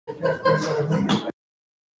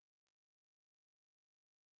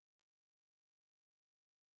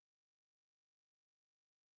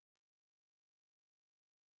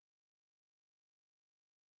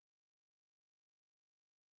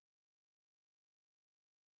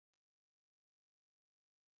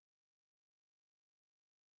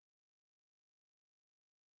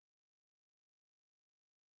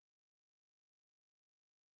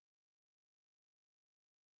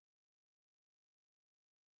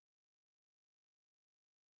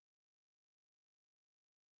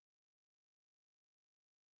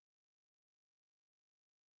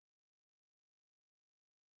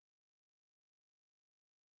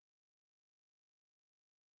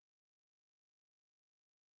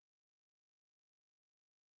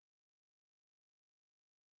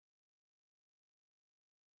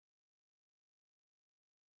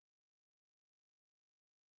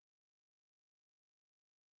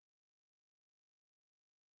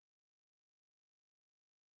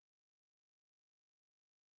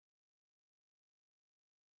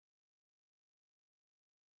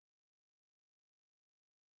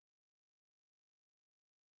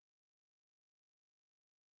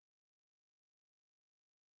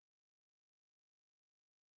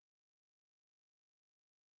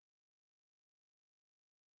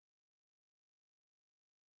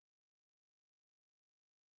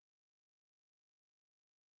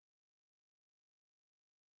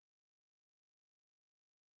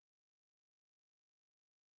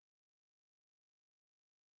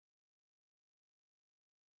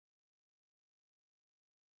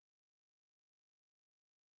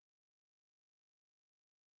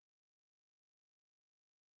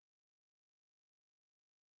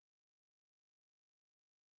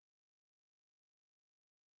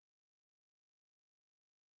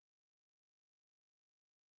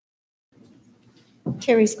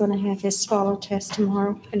Terry's going to have his swallow test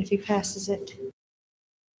tomorrow, and if he passes it,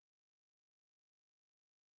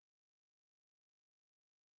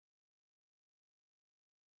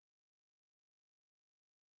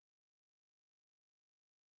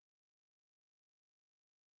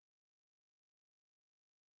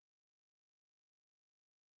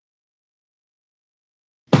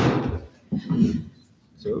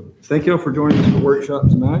 So thank you all for joining us for the workshop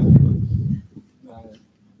tonight.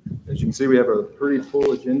 As you can see, we have a pretty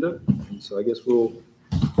full agenda, and so I guess we'll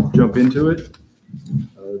jump into it.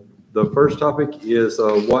 The first topic is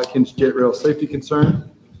Watkins Jet Rail safety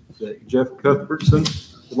concern that Jeff Cuthbertson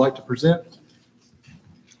would like to present.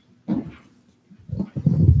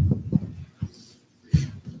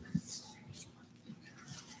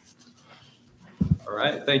 All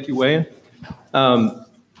right, thank you, Wayne.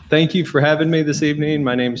 Thank you for having me this evening.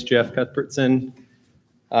 My name is Jeff Cuthbertson.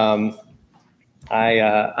 I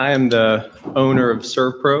am the owner of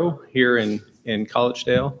ServPro here in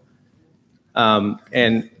Collegedale.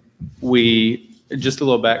 And just a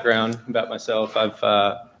little background about myself. I've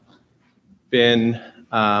owned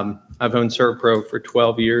ServPro for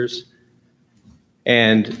 12 years.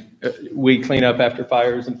 And we clean up after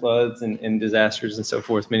fires and floods and disasters and so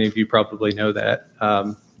forth. Many of you probably know that.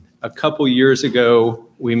 A couple years ago,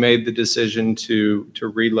 we made the decision to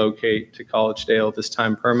relocate to Collegedale, this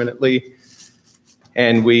time permanently.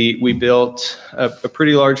 And we built a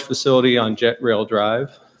pretty large facility on Jet Rail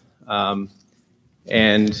Drive.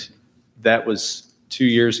 And that was 2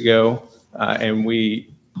 years ago. And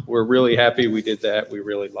we were really happy we did that. We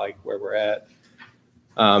really like where we're at.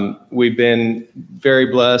 We've been very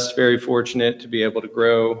blessed, very fortunate to be able to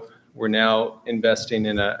grow. We're now investing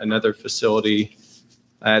in another facility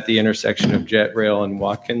at the intersection of Jet Rail and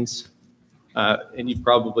Watkins. And you've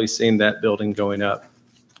probably seen that building going up.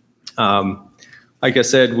 Like I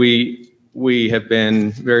said, we have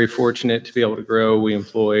been very fortunate to be able to grow. We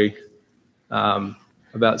employ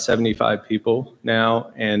about 75 people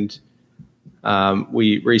now, and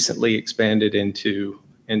we recently expanded into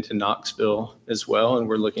Knoxville as well, and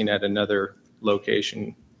we're looking at another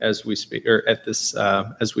location as we speak, or at this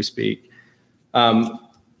as we speak.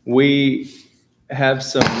 We have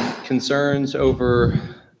some concerns over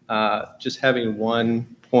just having one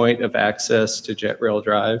point of access to Jet Rail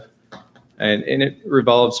Drive, and it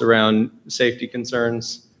revolves around safety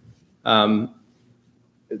concerns. On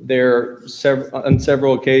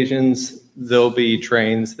several occasions, there'll be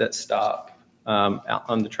trains that stop out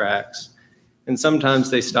on the tracks. And sometimes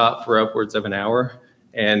they stop for upwards of an hour.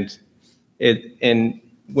 And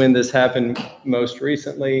when this happened most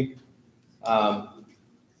recently, the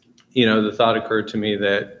thought occurred to me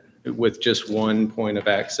that with just one point of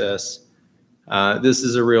access, this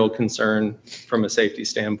is a real concern from a safety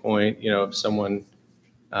standpoint. If someone,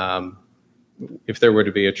 if there were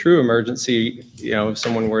to be a true emergency, if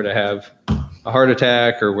someone were to have a heart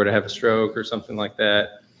attack or were to have a stroke or something like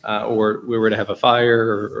that, or we were to have a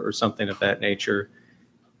fire or something of that nature,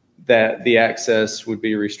 that the access would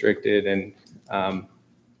be restricted. And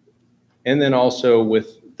then also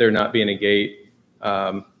with there not being a gate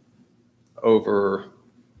over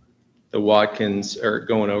the Watkins or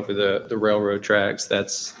going over the railroad tracks,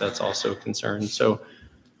 that's also a concern. So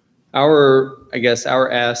our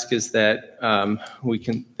ask is that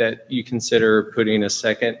that you consider putting a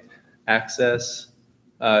second access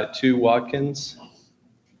to Watkins,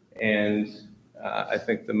 and I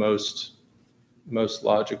think the most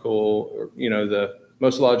logical, or the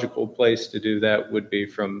most logical place to do that would be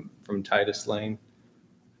from Titus Lane,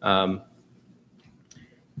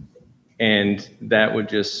 and that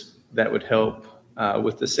would help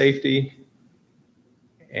with the safety,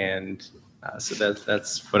 and so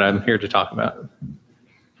that's what I'm here to talk about.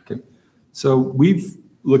 Okay, so we've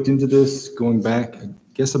looked into this going back, I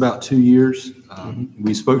guess, about 2 years.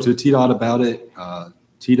 We spoke to TDOT about it.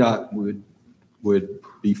 TDOT would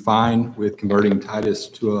be fine with converting Titus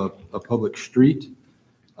to a public street.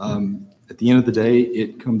 At the end of the day,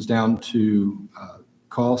 it comes down to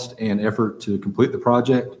cost and effort to complete the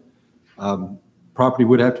project. Property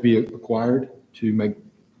would have to be acquired to make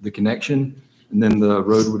the connection, and then the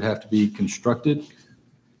road would have to be constructed.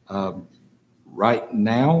 Right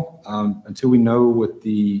now, until we know what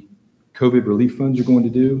the COVID relief funds are going to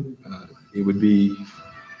do, it would be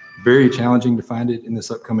very challenging to find it in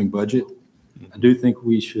this upcoming budget. I do think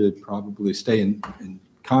we should probably stay in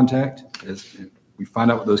contact as we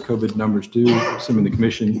find out what those COVID numbers do, assuming the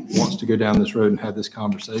commission wants to go down this road and have this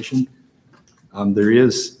conversation. There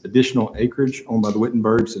is additional acreage owned by the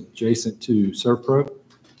Wittenbergs adjacent to ServPro.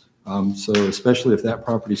 So especially if that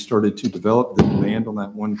property started to develop, the demand on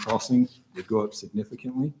that one crossing would go up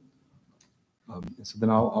significantly. And so then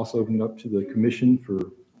I'll also open it up to the commission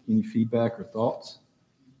for any feedback or thoughts.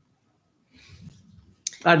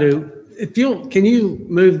 I do. Can you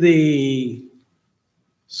move the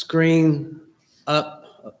screen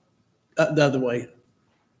up the other way?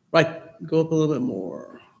 Right, go up a little bit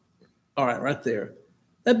more. All right, right there.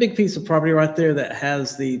 That big piece of property right there that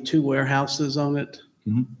has the 2 warehouses on it.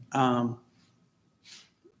 Mm-hmm.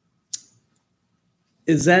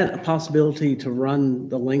 Is that a possibility to run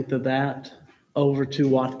the length of that over to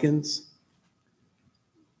Watkins?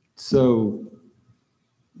 So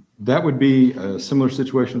that would be a similar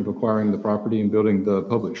situation of acquiring the property and building the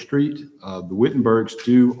public street. The Wittenbergs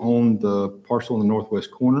do own the parcel in the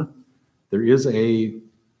northwest corner. There is a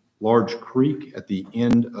large creek at the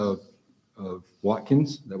end of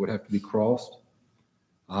Watkins that would have to be crossed.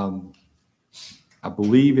 I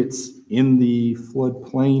believe it's in the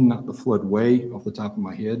floodplain, not the floodway, off the top of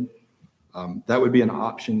my head. That would be an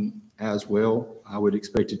option as well. I would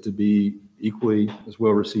expect it to be equally as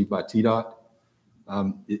well received by TDOT.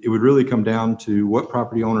 It would really come down to what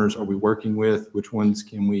property owners are we working with, which ones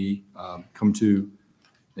can we come to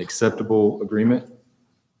an acceptable agreement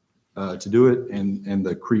to do it, and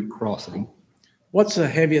the creek crossing. What's the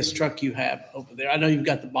heaviest truck you have over there? I know you've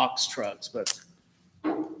got the box trucks, but.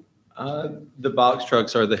 The box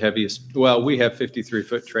trucks are the heaviest. Well, we have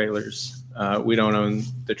 53-foot trailers. We don't own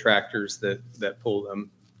the tractors that pull them,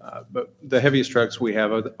 but the heaviest trucks we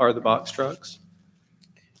have are the box trucks.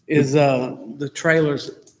 Is the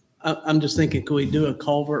trailers, I'm just thinking, could we do a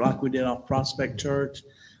culvert like we did off Prospect Church?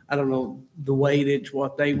 I don't know the weightage,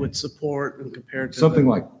 what they would support and compared to something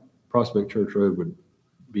like Prospect Church Road would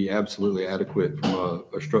be absolutely adequate from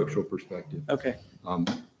a structural perspective. Okay.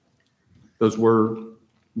 Those were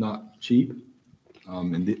not cheap,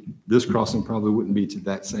 and this crossing probably wouldn't be to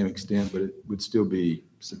that same extent, but it would still be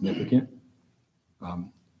significant.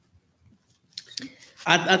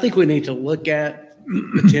 I think we need to look at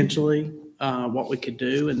potentially what we could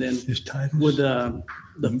do, and then with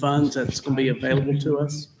the funds that's going to be available to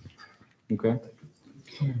us. Okay.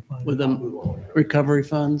 With the recovery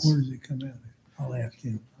funds. Where does it come out? I'll ask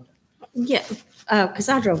him. Yeah, because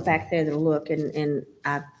I drove back there to look, and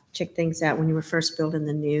I checked things out when you were first building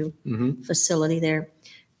the new facility there.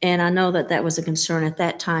 And I know that was a concern at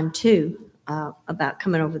that time too, about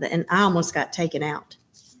coming over and I almost got taken out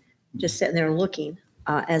just sitting there looking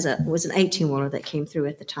it was an 18-wheeler that came through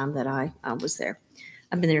at the time that I was there.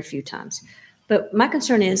 I've been there a few times. But my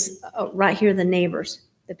concern is right here, the neighbors,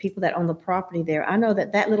 the people that own the property there. I know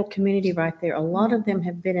that little community right there, a lot of them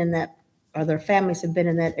have been in that, or their families have been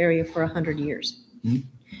in that area for 100 years. Mm-hmm.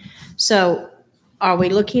 So are we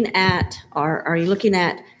looking at, are you looking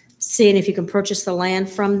at seeing if you can purchase the land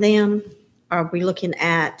from them? Are we looking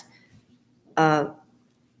at an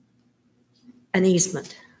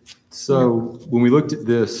easement? So when we looked at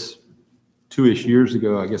this 2-ish years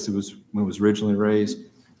ago, I guess it was when it was originally raised,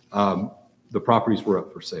 the properties were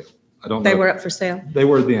up for sale. I don't know. They were up for sale? They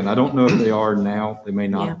were then. I don't know if they are now. They may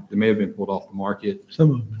not. Yeah. They may have been pulled off the market.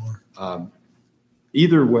 Some of them are.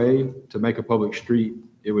 Either way, to make a public street,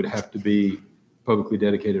 it would have to be publicly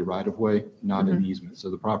dedicated right-of-way, not an easement. So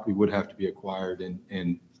the property would have to be acquired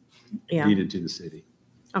and Yeah. deeded to the city.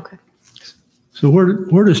 Okay. So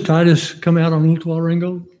where does Titus come out on Old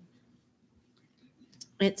Ringo?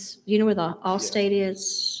 It's, you know where the Allstate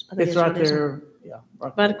is? I think It's what right it is. there, yeah.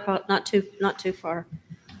 Right across, not too far.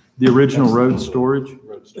 The original road storage,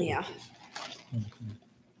 Yeah.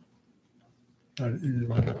 Is it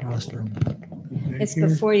right across from the It's daycare?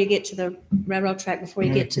 before you get to the railroad track, before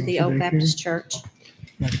you get to the old Baptist church.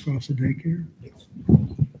 Right across the daycare?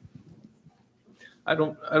 I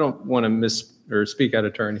don't want to speak out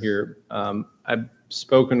of turn here. I've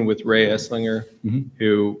spoken with Ray Esslinger,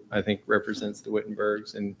 who I think represents the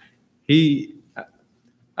Wittenbergs, and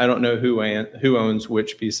I don't know who owns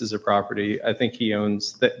which pieces of property. I think he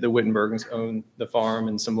owns, the Wittenbergs own the farm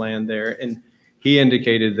and some land there, and he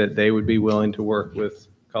indicated that they would be willing to work with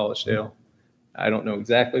Collegedale. I don't know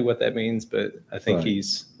exactly what that means, but I think Right.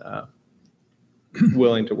 he's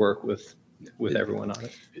willing to work with everyone on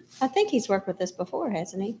it. I think he's worked with us before,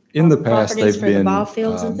 hasn't he? In the On past, properties they've for the been, ball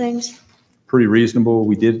fields and things. pretty reasonable.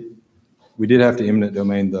 We did have to eminent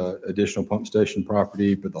domain the additional pump station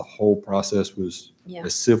property, but the whole process was Yeah.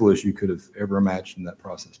 as civil as you could have ever imagined that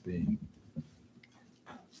process being.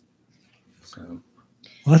 So,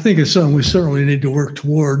 Well, I think it's something we certainly need to work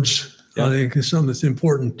towards. Yeah. I think it's something that's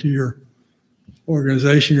important to your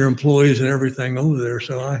organization, your employees and everything over there.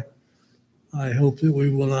 So I hope that we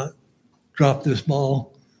will not drop this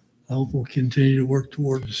ball. I hope we'll continue to work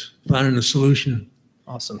towards finding a solution.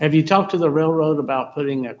 Awesome. Have you talked to the railroad about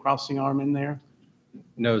putting a crossing arm in there?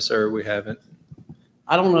 No, sir, we haven't.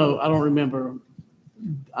 I don't know. I don't remember.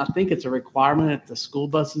 I think it's a requirement if the school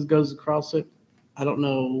buses goes across it. I don't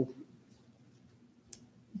know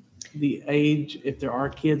the age, if there are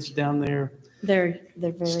kids down there They're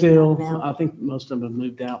very still. young now. I think most of them have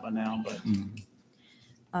moved out by now,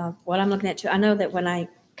 but What I'm looking at too, I know that when I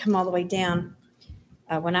come all the way down,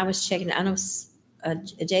 when I was checking, I know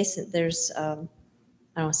adjacent, there's, I don't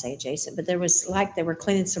want to say adjacent, but there was like they were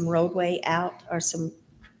cleaning some roadway out or some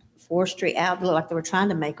forestry out. It looked like they were trying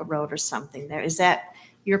to make a road or something there. Is that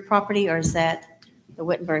your property or is that the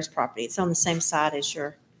Wittenberg's property? It's on the same side as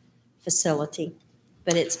your facility,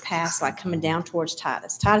 but it's past, like coming down towards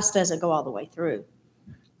Titus. Titus doesn't go all the way through.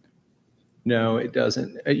 No, it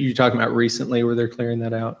doesn't. You're talking about recently where they're clearing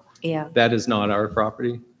that out? Yeah. That is not our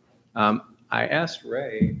property. I asked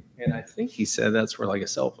Ray, and I think he said that's where like a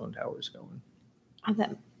cell phone tower is going. Oh,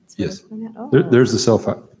 that's Yes. Oh. there's the cell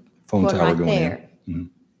phone Well, tower right going there. in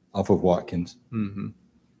off of Watkins. Mm-hmm.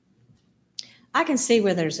 I can see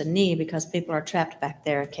where there's a need because people are trapped back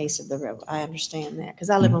there in case of the railroad. I understand that because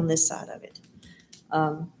I live on this side of it.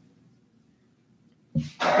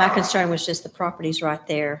 My concern was just the properties right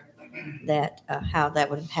there, that how that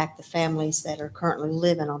would impact the families that are currently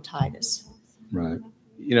living on Titus. Right.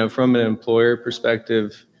 You know, from an employer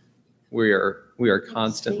perspective, we are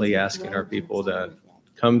constantly asking our people to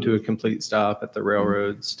come to a complete stop at the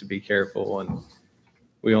railroads, to be careful, and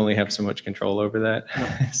we only have so much control over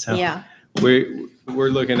that. So Yeah. we're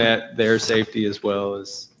looking at their safety as well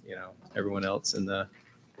as, you know, everyone else in the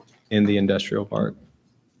industrial park.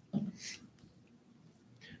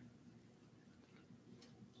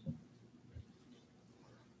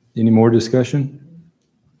 Any more discussion?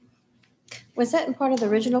 Was that in part of the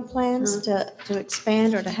original plans to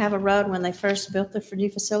expand or to have a road when they first built the new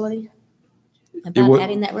facility? About wa-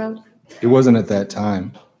 adding that road? It wasn't at that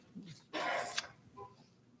time.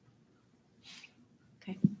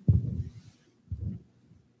 Okay.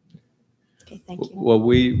 Okay, thank you. Well,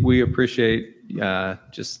 we appreciate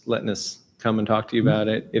just letting us come and talk to you about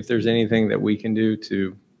it. If there's anything that we can do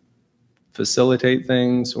to facilitate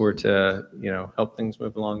things or to, you know, help things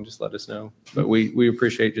move along, just let us know. But we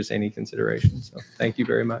appreciate just any consideration. So thank you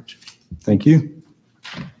very much. Thank you.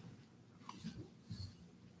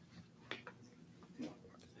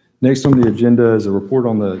 Next on the agenda is a report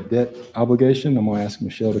on the debt obligation. I'm going to ask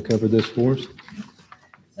Michelle to cover this for us.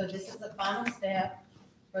 So this is the final step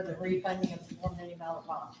for the refunding of the $4 million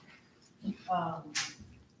bond.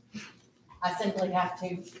 I simply have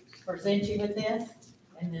to present you with this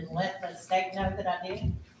and then let the state know that I did,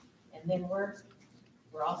 and then we're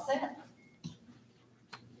all set.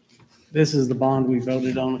 this is the bond we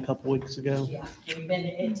voted on a couple weeks ago. Yeah,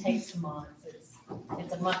 it takes months.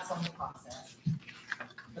 It's a months-long process.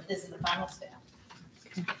 But this is the final step.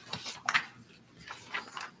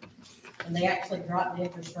 And they actually dropped the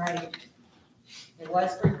interest rate. It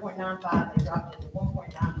was 3.95, they dropped it to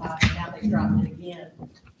 1.95, and now they dropped it again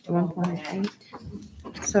to 1.8.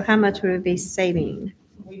 So how much would we be saving?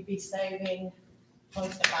 We'd be saving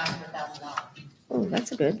close to $500,000. Oh,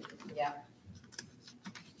 that's good. Yeah.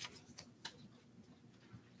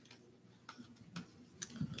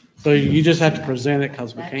 So you just have to present it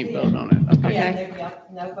because we That's can't it. vote on it. Okay. Yeah, there'd be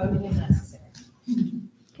no voting is necessary.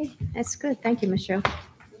 Okay, that's good. Thank you, Michelle.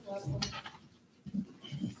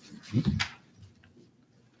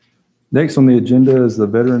 Next on the agenda is the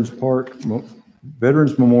Veterans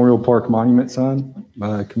Memorial Park Monument sign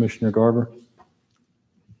by Commissioner Garver.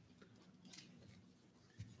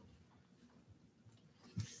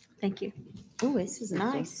 Thank you. Oh, this is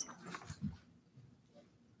nice.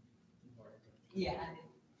 Yeah.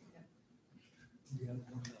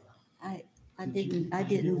 I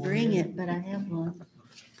didn't bring it, but I have one.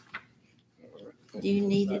 Do you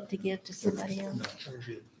need it to give to somebody else?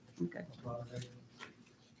 Okay.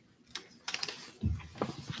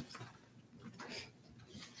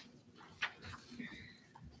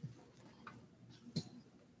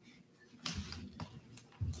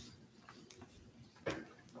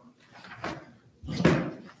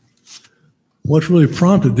 What's really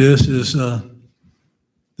prompted this is the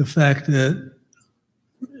fact that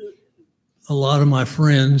a lot of my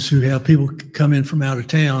friends who have people come in from out of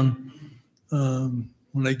town,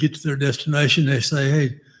 when they get to their destination, they say,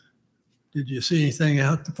 "Hey, did you see anything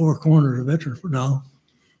out the Four Corners of Veterans?" No.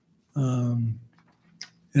 And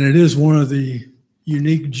it is one of the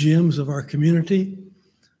unique gems of our community.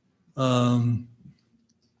 We've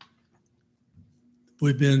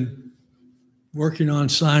been working on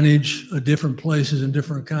signage at different places and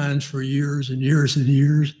different kinds for years and years and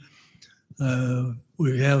years.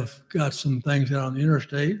 We have got some things out on the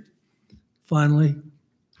interstate, finally.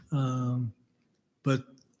 But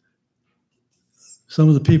some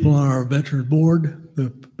of the people on our Veterans Board,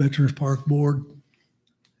 the Veterans Park Board,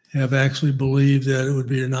 have actually believed that it would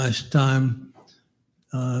be a nice time.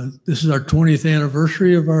 This is our 20th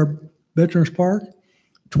anniversary of our Veterans Park.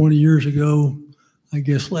 20 years ago, I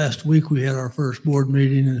guess last week, we had our first board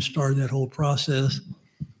meeting and started that whole process.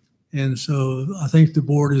 And so I think the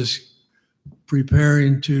board is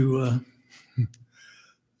preparing to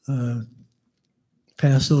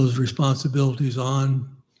pass those responsibilities on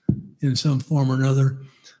in some form or another.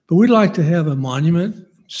 But we'd like to have a monument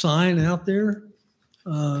sign out there.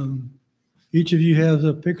 Each of you has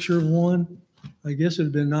a picture of one. I guess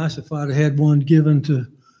it'd been nice if I'd had one given to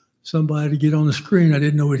somebody to get on the screen. I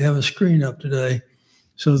didn't know we'd have a screen up today,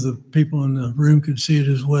 so the people in the room could see it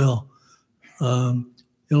as well.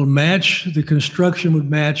 It'll match, the construction would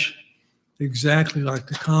match exactly like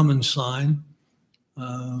the common sign.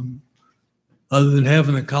 Other than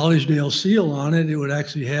having the Collegedale seal on it, it would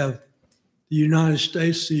actually have the United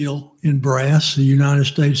States seal in brass, the United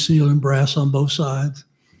States seal in brass on both sides.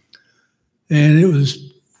 And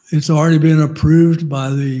it's already been approved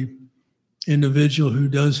by the individual who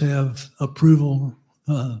does have approval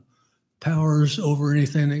powers over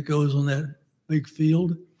anything that goes on that big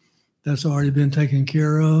field. That's already been taken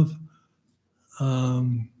care of.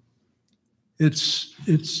 It's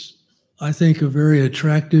I think, a very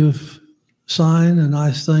attractive sign, a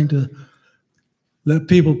nice thing to let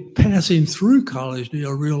people passing through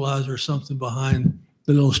Collegedale realize there's something behind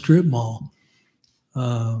the little strip mall.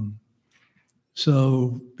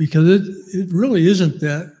 So, because it really isn't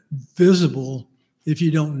that visible if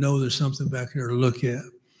you don't know there's something back there to look at.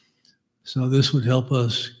 So this would help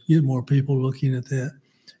us get more people looking at that.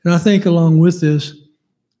 And I think along with this,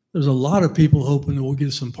 there's a lot of people hoping that we'll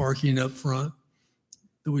get some parking up front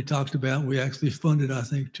that we talked about. We actually funded, I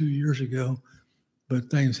think, 2 years ago, but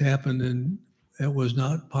things happened and it was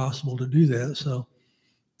not possible to do that. So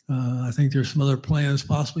I think there's some other plans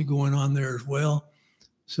possibly going on there as well.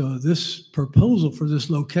 So this proposal for this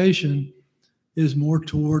location is more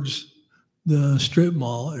towards the strip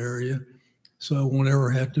mall area. So it won't ever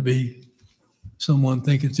have to be someone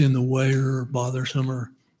think it's in the way or bothersome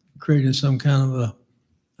or creating some kind of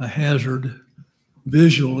a hazard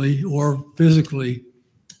visually or physically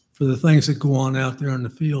for the things that go on out there in the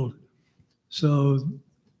field. So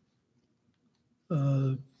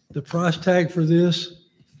the price tag for this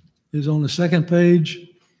is on the second page,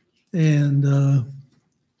 and the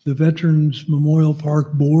Veterans Memorial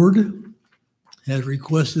Park Board has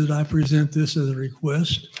requested I present this as a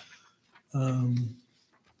request.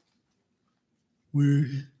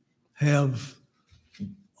 We have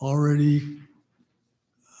already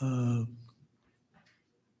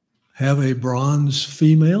have a bronze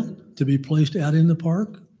female to be placed out in the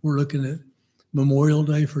park. We're looking at Memorial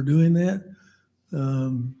Day for doing that.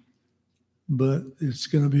 but it's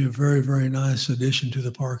going to be a very, very nice addition to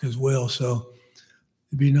the park as well. So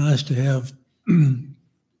it'd be nice to have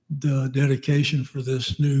the dedication for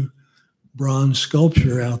this new bronze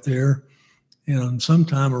sculpture out there. And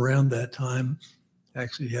sometime around that time,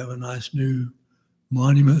 actually have a nice new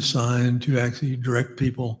monument sign to actually direct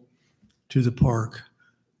people to the park.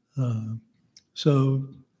 So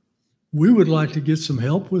we would like to get some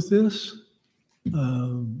help with this.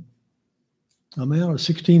 Amount of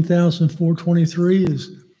 $16,423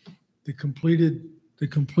 is the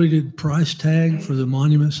completed price tag for the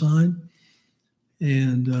monument sign.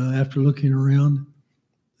 And after looking around,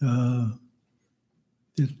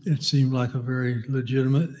 it seemed like a very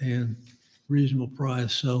legitimate and reasonable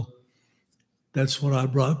price. So that's what I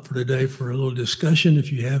brought for today for a little discussion.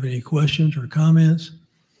 If you have any questions or comments,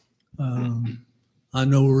 I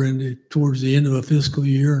know we're towards the end of a fiscal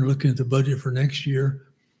year and looking at the budget for next year.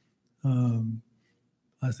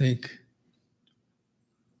 I think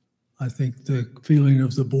the feeling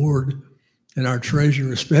of the board and our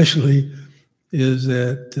treasurer especially is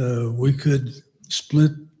that we could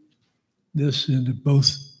split this into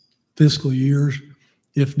both fiscal years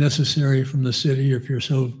if necessary from the city, if you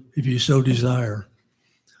so desire.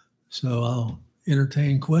 So I'll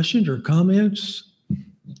entertain questions or comments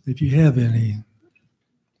if you have any.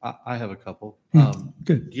 I have a couple.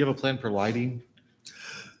 Good. Do you have a plan for lighting?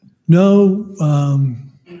 No,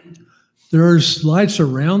 there's lights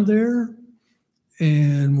around there,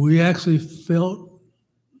 and we actually felt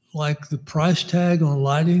like the price tag on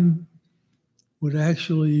lighting would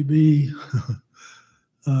actually be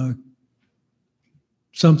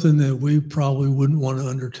something that we probably wouldn't want to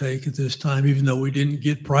undertake at this time, even though we didn't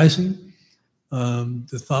get pricing.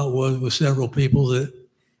 The thought was with several people that,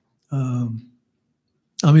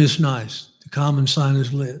 it's nice. The common sign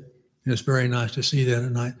is lit, and it's very nice to see that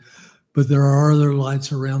at night. But there are other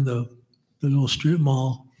lights around the little strip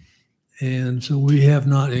mall, and so we have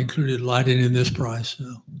not included lighting in this price.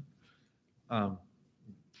 So.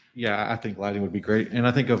 Yeah, I think lighting would be great. And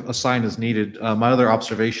I think a sign is needed. My other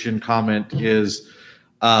observation comment is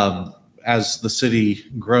as the city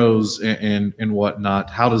grows and whatnot,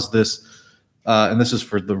 how does this, and this is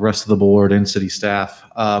for the rest of the board and city staff,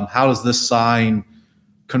 how does this sign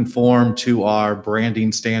conform to our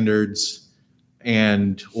branding standards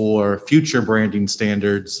and or future branding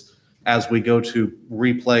standards as we go to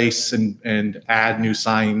replace and add new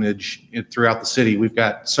signage throughout the city? We've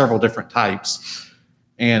got several different types.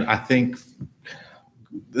 And I think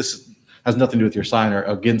this has nothing to do with your sign or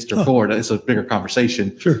against or for it. It's a bigger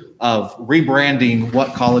conversation of rebranding what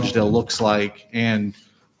Collegedale looks like, and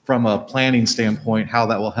from a planning standpoint, how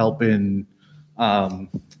that will help in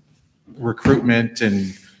recruitment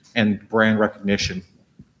and brand recognition.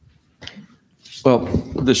 Well,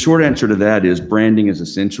 the short answer to that is branding is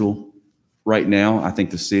essential right now. I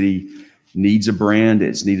think the city needs a brand.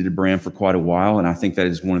 It's needed a brand for quite a while. And I think that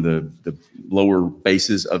is one of the lower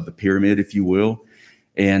bases of the pyramid, if you will.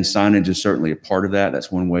 And signage is certainly a part of that.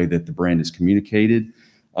 That's one way that the brand is communicated.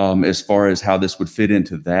 As far as how this would fit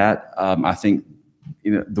into that, I think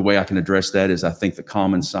the way I can address that is I think the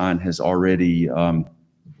common sign has already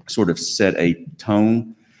sort of set a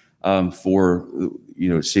tone for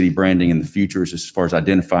city branding in the future as far as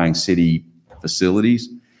identifying city facilities.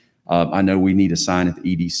 I know we need a sign at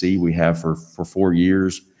the EDC. We have for 4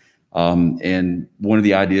 years. And one of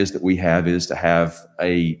the ideas that we have is to have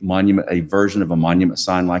a version of a monument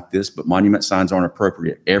sign like this, but monument signs aren't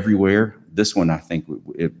appropriate everywhere. This one, I think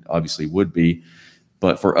it obviously would be,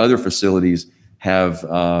 but for other facilities have,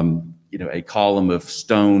 a column of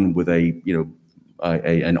stone with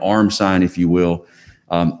an arm sign, if you will,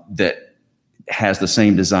 that has the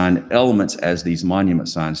same design elements as these monument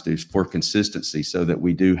signs do for consistency, so that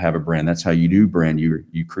we do have a brand. That's how you do brand.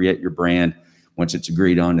 You create your brand once it's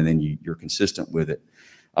agreed on, and then you're consistent with it.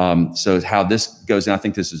 So how this goes, and I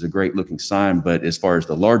think this is a great looking sign, but as far as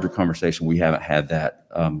the larger conversation, we haven't had that,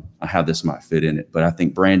 how this might fit in it. But I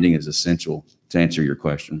think branding is essential to answer your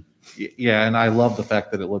question. Yeah, and I love the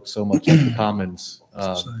fact that it looks so much like the Commons.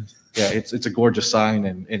 Yeah, it's a gorgeous sign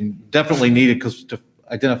and definitely needed, because to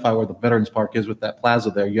identify where the Veterans Park is with that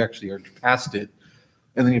plaza there, you actually are past it,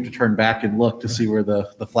 and then you have to turn back and look to see where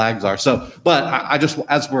the flags are. So, but I just,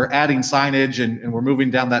 as we're adding signage and we're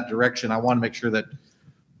moving down that direction, I want to make sure that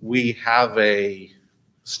we have a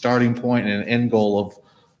starting point and an end goal of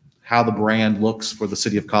how the brand looks for the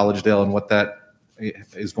city of Collegedale and what that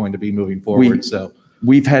is going to be moving forward. So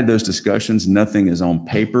we've had those discussions. Nothing is on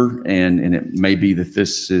paper, and it may be that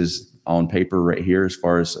this is on paper right here, as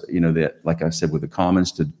far as that, like I said, with the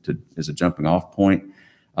Commons to as a jumping off point.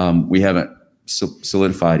 We haven't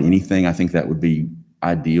solidified anything. I think that would be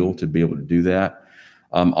ideal to be able to do that.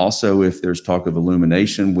 Also, if there's talk of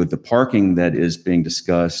illumination with the parking that is being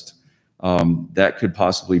discussed, that could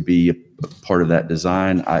possibly be a part of that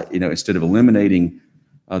design. Instead of eliminating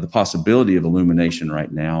the possibility of illumination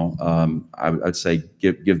right now, I'd say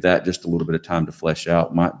give that just a little bit of time to flesh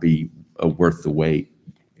out. Might be worth the wait.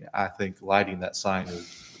 I think lighting that sign would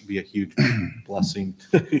be a huge blessing,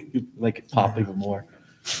 make it pop even more.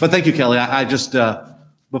 But thank you, Kelly. I just,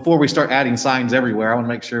 before we start adding signs everywhere, I want to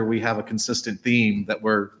make sure we have a consistent theme that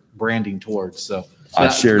we're branding towards. So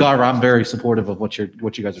Garver, I'm very supportive of what you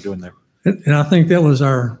guys are doing there. And I think that was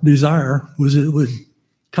our desire, was it would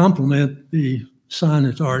complement the sign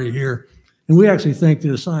that's already here. And we actually think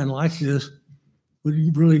that a sign like this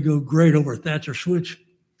would really go great over Thatcher Switch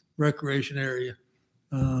recreation area.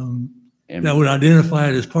 That would identify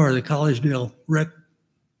it as part of the Collegedale Rec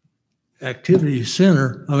Activity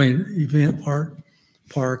Center, event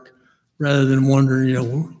park, rather than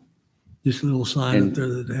wondering, this little sign up there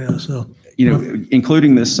that it has. So,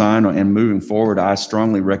 including this sign and moving forward, I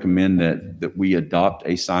strongly recommend that we adopt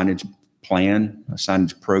a signage plan, a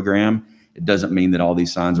signage program. It doesn't mean that all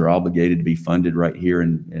these signs are obligated to be funded right here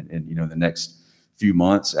in the next few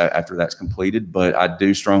months after that's completed, but I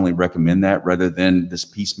do strongly recommend that rather than this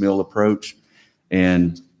piecemeal approach.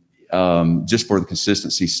 And just for the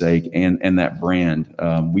consistency's sake and that brand,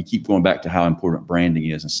 we keep going back to how important branding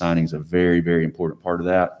is, and signing is a very, very important part of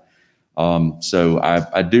that. So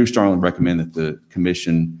I do strongly recommend that the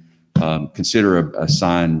commission consider a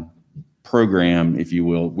sign program, if you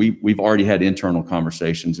will. We've already had internal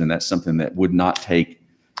conversations, and that's something that would not take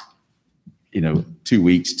 2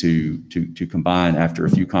 weeks to combine after a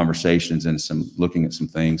few conversations and looking at some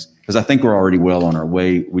things, because I think we're already well on our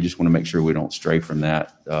way. We just want to make sure we don't stray from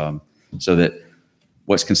that, so that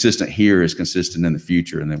what's consistent here is consistent in the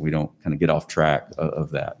future, and that we don't kind of get off track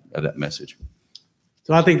of that message.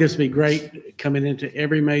 So I think this would be great coming into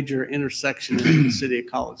every major intersection in the city of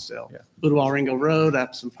Collegedale. Little Ringo Road,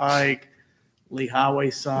 Epsom Pike, Lee Highway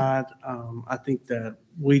side. I think that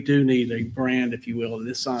we do need a brand, if you will, and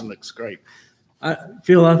this sign looks great. I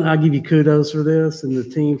feel I'll give you kudos for this and the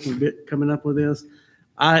team for coming up with this.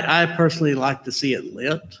 I personally like to see it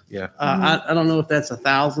lit. Yeah. I don't know if that's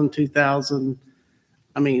 1,000, 2,000.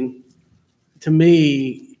 To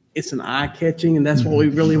me, it's an eye-catching, and that's what we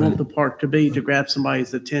really want the park to be, to grab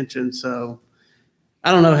somebody's attention. So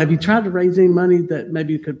I don't know. Have you tried to raise any money that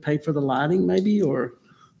maybe you could pay for the lighting, maybe, or?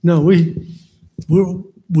 No, we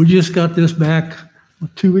just got this back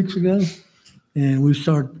 2 weeks ago, and we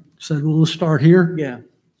said, well, let's start here. Yeah.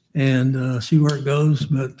 And see where it goes.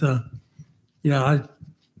 But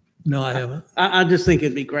I haven't. I just think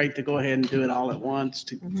it'd be great to go ahead and do it all at once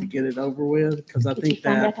to get it over with, because I think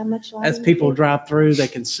that as people drive through, they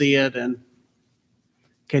can see it and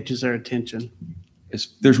catches their attention.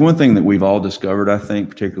 There's one thing that we've all discovered, I think,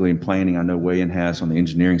 particularly in planning, I know Wayne has on the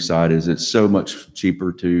engineering side, is it's so much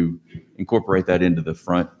cheaper to incorporate that into the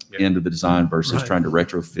front end of the design versus trying to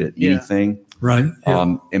retrofit anything. Right.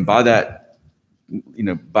 Yeah. And by that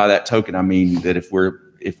token, I mean that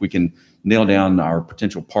if we can nail down our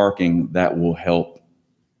potential parking, that will help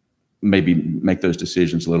maybe make those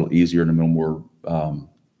decisions a little easier and a little more,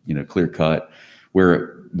 clear cut,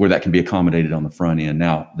 where that can be accommodated on the front end.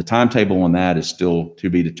 Now, the timetable on that is still to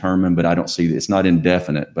be determined, but I don't see it's not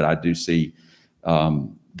indefinite, but I do see the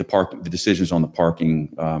decisions on the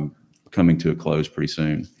parking coming to a close pretty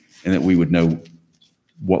soon, and that we would know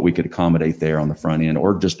what we could accommodate there on the front end,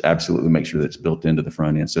 or just absolutely make sure that it's built into the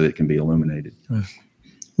front end so that it can be illuminated. Right.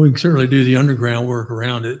 We can certainly do the underground work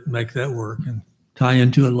around it, make that work, and tie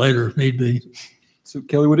into it later if need be. So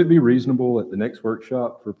Kelly, would it be reasonable at the next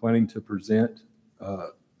workshop for planning to present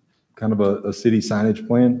kind of a city signage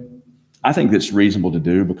plan? I think that's reasonable to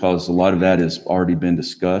do, because a lot of that has already been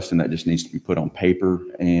discussed, and that just needs to be put on paper.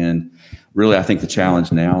 And really, I think the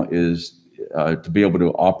challenge now is to be able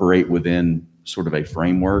to operate within sort of a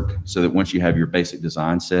framework, so that once you have your basic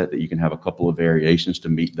design set, that you can have a couple of variations to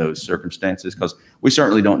meet those circumstances. Because we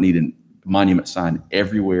certainly don't need a monument sign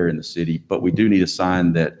everywhere in the city, but we do need a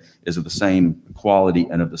sign that is of the same quality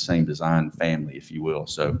and of the same design family, if you will.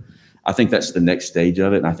 So I think that's the next stage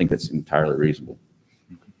of it, and I think that's entirely reasonable.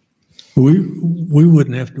 We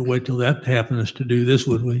wouldn't have to wait till that happens to do this,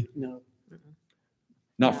 would we? No.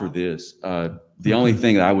 Not for this. The only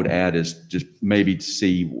thing that I would add is just maybe to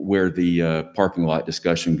see where the parking lot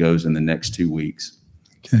discussion goes in the next 2 weeks.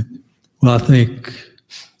 Okay. Well, I think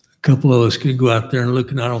a couple of us could go out there and look,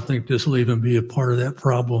 and I don't think this will even be a part of that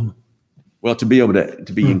problem. Well, to be able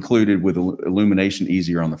to be included with illumination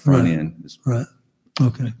easier on the front end. Right.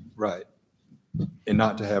 Okay. Right. And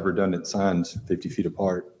not to have redundant signs 50 feet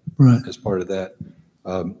apart as part of that.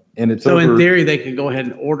 And it's So in over, theory, they could go ahead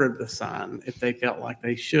and order the sign if they felt like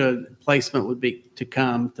they should. Placement would be to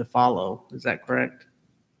come to follow. Is that correct?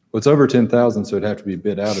 well, it's over 10,000, so it'd have to be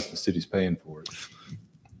bid out if the city's paying for it.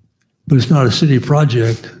 But it's not a city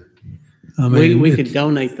project. I mean, We could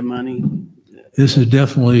donate the money. this is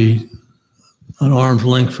definitely an arm's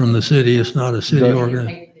length from the city. It's not a city The-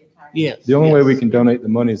 organization. Yes. The only way we can donate the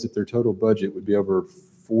money is if their total budget would be over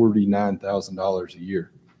 $49,000 a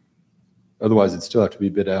year. Otherwise, it'd still have to be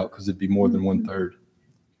bid out because it'd be more than 1/3.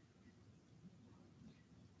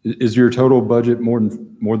 Is your total budget more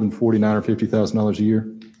than $49,000 or $50,000 a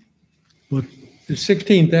year? It's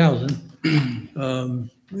 16,000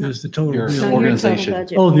 is the total Your bill. So your total organization.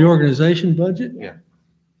 budget. Oh, the organization budget? Yeah.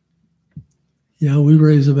 Yeah, we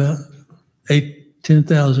raise about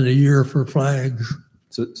 10,000 a year for flags.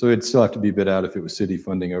 So it'd still have to be bid out if it was city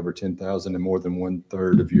funding over 10,000 and more than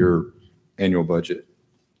 1/3 of your annual budget.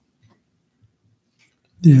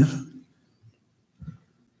 Yeah.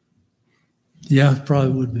 Yeah, it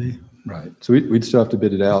probably would be. Right. So we'd still have to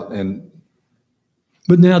bid it out. And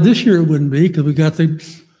But now this year it wouldn't be because we got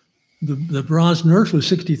the bronze nurse was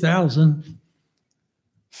 60,000.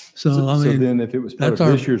 So I so mean, then if it was part of that's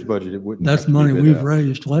our- this year's budget, it wouldn't. that's have to be money bid we've out.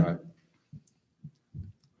 raised. What? Right.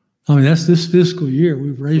 I mean, that's this fiscal year.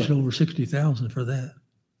 We've raised over 60,000 for that.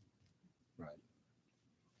 Right.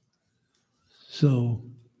 So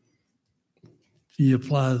if you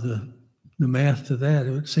apply the math to that,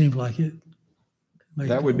 it would seem like it. makes-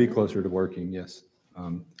 That would be closer to working, yes.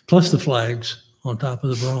 Plus the flags on top of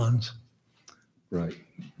the bronze. Right.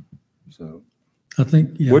 So I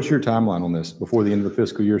think, yeah. what's your timeline on this before the end of the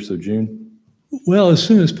fiscal year? So June? Well, as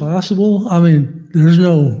soon as possible. I mean, there's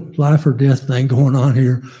no life or death thing going on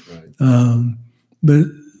here. Right. But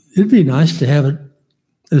it'd be nice to have it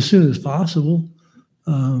as soon as possible,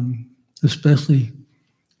 especially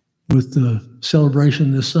with the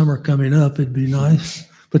celebration this summer coming up. It'd be nice,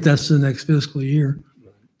 but that's the next fiscal year.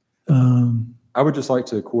 I would just like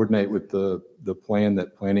to coordinate with the plan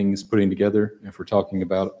that planning is putting together. If we're talking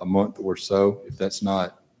about a month or so, if that's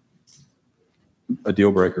not a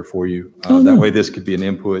deal breaker for you, Oh, that no. way this could be an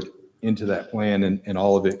input into that plan and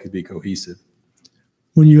all of it could be cohesive.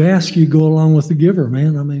 When you ask, you go along with the giver,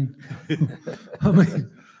 man. I mean,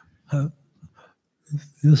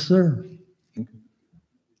 yes, sir.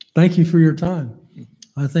 Thank you for your time.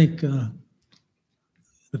 I think the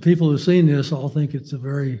people who've seen this all think it's a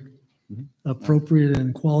very appropriate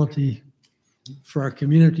and quality for our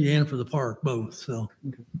community and for the park, both. So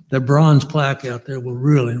the bronze plaque out there will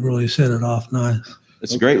really, really set it off nice.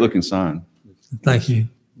 It's a great looking sign. Thank you.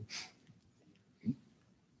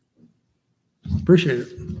 Appreciate it.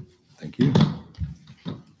 Thank you.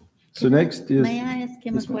 So next is, May I ask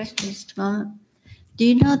him a Yes, ma'am. question, Mr. Vaughn? Do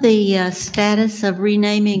you know the status of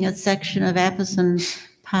renaming a section of Appleton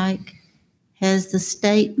Pike? Has the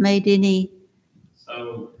state made any?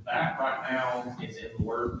 So that right now is in the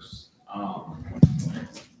works.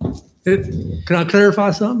 Can I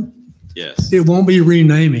clarify something? Yes. It won't be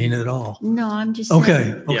renaming at all. No, I'm just saying. Okay,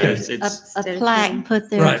 Yeah, okay. it's A plaque put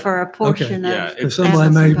there Right, for a portion Yeah, of. it's- Somebody may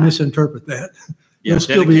Appleton Pike. misinterpret that. yeah, It'll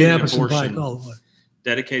still be dedicating a Appleton Pike portion- all the way.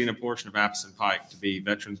 dedicating a portion of Appleton Pike to be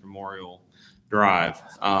Veterans Memorial Drive.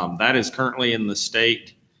 That is currently in the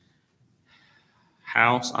state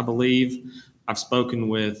house, I believe. I've spoken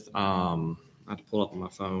with, I have to pull up on my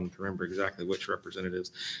phone to remember exactly which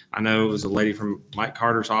representatives. I know it was a lady from Mike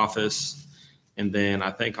Carter's office, and then I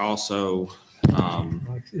think also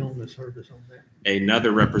Mike's illness hurt us on that.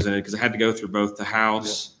 another representative, because it had to go through both the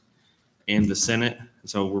House and the Senate.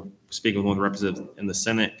 So we're speaking with one of the representatives in the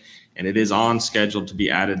Senate, and it is on schedule to be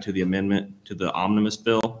added to the amendment to the omnibus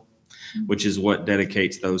bill, which is what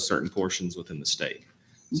dedicates those certain portions within the state.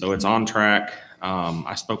 So it's on track.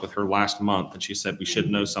 I spoke with her last month, and she said we should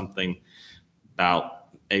know something about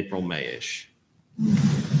April, May-ish.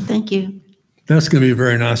 Thank you. That's going to be a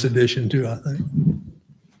very nice addition too, I think.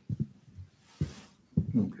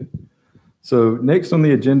 okay. So next on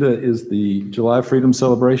the agenda is the July Freedom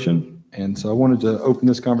Celebration. And so I wanted to open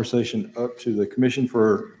this conversation up to the commission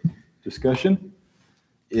for discussion.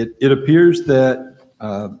 It appears that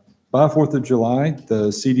by 4th of July, the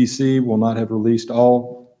CDC will not have released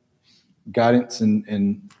all guidance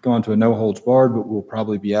and gone to a no holds barred, but will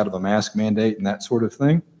probably be out of a mask mandate and that sort of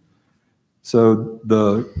thing. So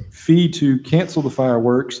the fee to cancel the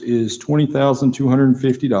fireworks is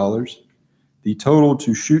 $20,250. The total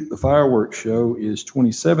to shoot the fireworks show is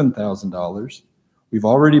 $27,000. We've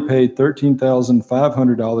already paid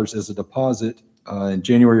 $13,500 as a deposit in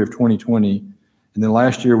January of 2020. And then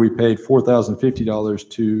last year we paid $4,050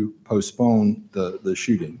 to postpone the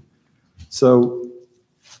shooting. So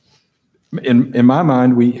in my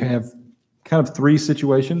mind, we have kind of three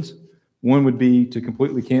situations. One would be to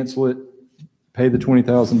completely cancel it, pay the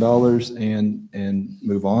 $20,000 and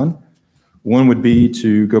move on. One would be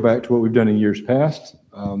to go back to what we've done in years past,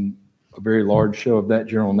 a very large show of that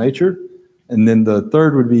general nature. And then the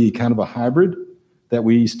third would be kind of a hybrid, that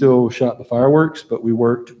we still shot the fireworks, but we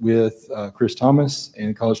worked with Chris Thomas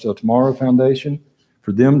and Collegedale Tomorrow Foundation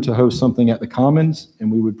for them to host something at the Commons, and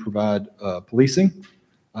we would provide policing,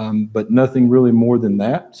 but nothing really more than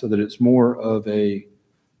that, so that it's more of a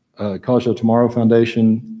Collegedale Tomorrow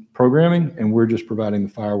Foundation programming, and we're just providing the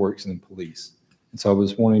fireworks and the police. And so I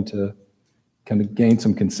was wanting to kind of gain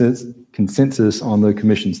some consensus on the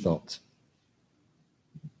commission's thoughts.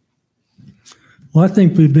 Well, I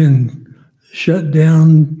think we've been shut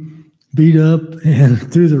down, beat up,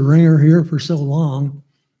 and through the ringer here for so long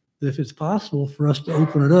that if it's possible for us to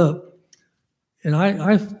open it up, and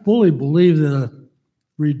I fully believe that a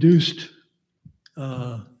reduced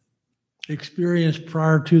experience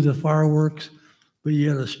prior to the fireworks, but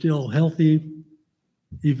yet a still healthy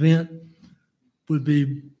event would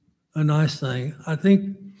be a nice thing. I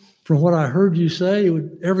think from what I heard you say,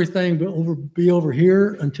 everything be over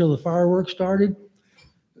here until the fireworks started.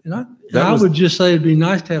 And I would just say it'd be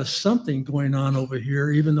nice to have something going on over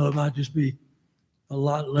here, even though it might just be a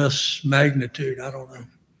lot less magnitude. I don't know.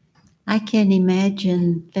 I can't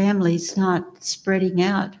imagine families not spreading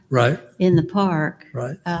out Right. in the park.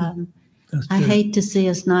 Right. I hate to see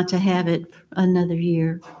us not to have it another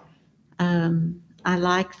year. I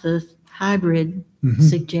like the hybrid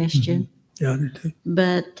suggestion. Yeah, I do too.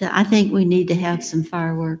 But I think we need to have some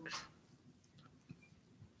fireworks.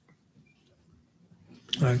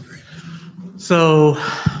 I agree. So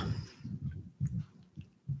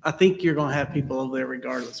I think you're going to have people over there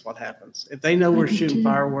regardless what happens. If they know we're shooting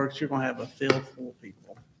fireworks, you're going to have a field full of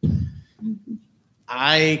people.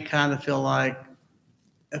 I kind of feel like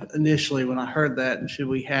initially when I heard that, and should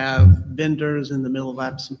we have vendors in the middle of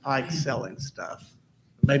Apson Pike selling stuff?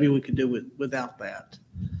 Maybe we could do it without that.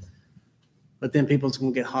 But then people's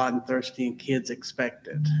going to get hot and thirsty and kids expect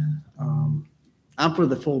it. I'm for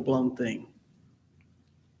the full-blown thing.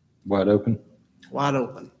 Wide open? Wide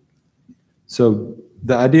open. So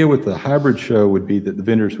the idea with the hybrid show would be that the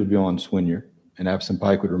vendors would be on Swinier and Apson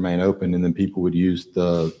Pike would remain open, and then people would use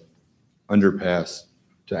the underpass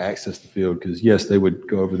to access the field, because yes, they would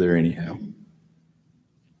go over there anyhow.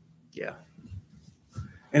 Yeah.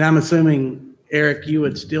 And I'm assuming, Eric, you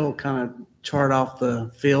would still kind of chart off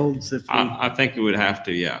the fields if I think it would have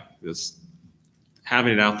to, yeah. Because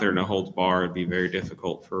having it out there no holds bar would be very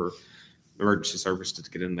difficult for emergency service to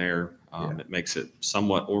get in there. It makes it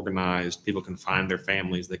somewhat organized. People can find their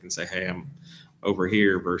families. They can say, hey, I'm over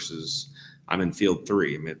here versus I'm in field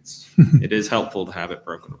 3. I mean, it is helpful to have it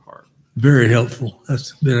broken apart. Very helpful.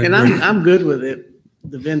 That's been and I'm good with it.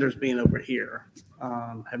 The vendors being over here,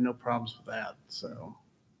 have no problems with that. So,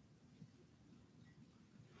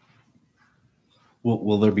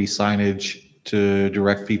 Will there be signage to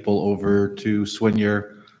direct people over to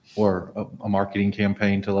Swinier, or a marketing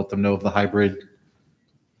campaign to let them know of the hybrid?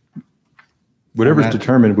 Whatever's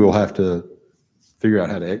determined, we'll have to figure out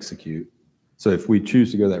how to execute. So if we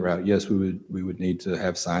choose to go that route, yes, we would need to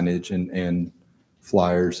have signage and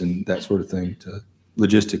flyers and that sort of thing to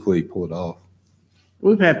logistically pull it off.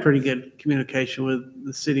 we've had pretty good communication with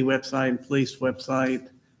the city website and police website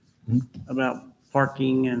about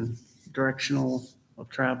parking and directional of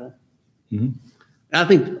travel. I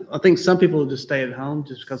think some people will just stay at home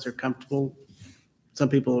just because they're comfortable. Some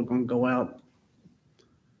people are going to go out.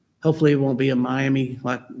 Hopefully it won't be in Miami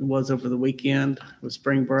like it was over the weekend with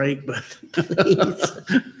spring break, but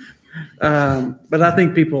but I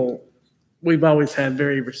think we've always had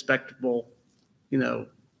very respectable,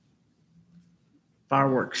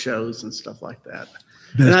 fireworks shows and stuff like that.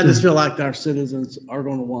 And I just feel like our citizens are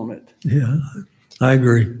going to want it. Yeah, I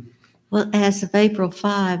agree. Well, as of April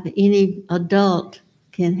 5, any adult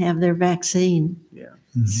can have their vaccine. Yeah.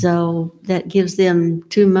 So that gives them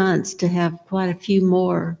 2 months to have quite a few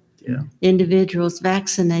more individuals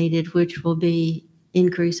vaccinated, which will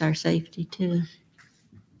increase our safety too.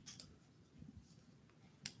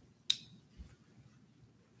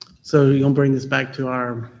 So you're going to bring this back to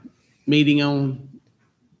our meeting on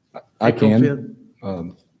I April can,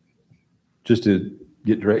 5th? Just to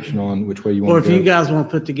get direction on which way you Or want if to go. you guys want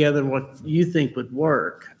to put together what you think would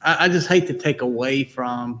work. I just hate to take away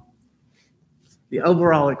from the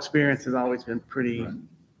overall experience has always been pretty,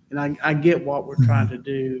 and I get what we're trying to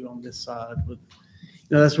do on this side with,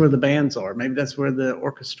 that's where the bands are. Maybe that's where the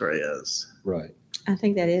orchestra is. Right. I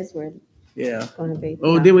think that is where Yeah. going to be.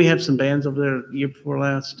 Oh, did we have some bands over there year before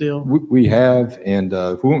last still? We have, and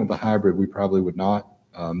if we went with the hybrid, we probably would not.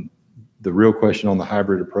 The real question on the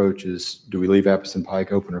hybrid approach is, do we leave Appleton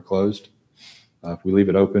Pike open or closed? If we leave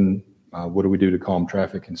it open, what do we do to calm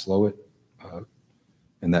traffic and slow it?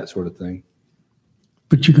 And that sort of thing.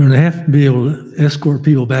 But you're going to have to be able to escort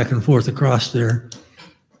people back and forth across there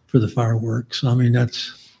for the fireworks. I mean,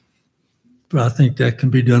 but I think that can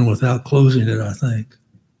be done without closing it, I think.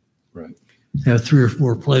 Right. Have 3 or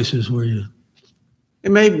 4 places where you,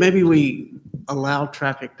 And maybe we allow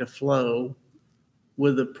traffic to flow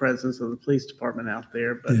with the presence of the police department out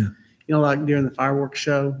there. But, Yeah. like during the fireworks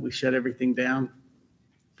show, we shut everything down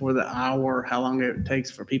for the hour, how long it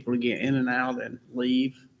takes for people to get in and out and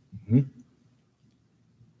leave. Mhm.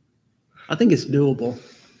 I think it's doable.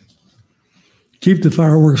 keep the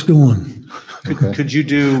fireworks going. Could you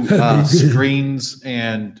do That'd be good. screens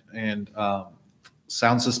and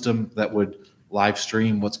sound system that would live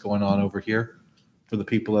stream what's going on over here for the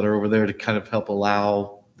people that are over there to kind of help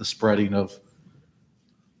allow the spreading of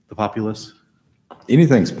the populace?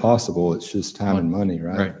 Anything's possible. It's just time and money,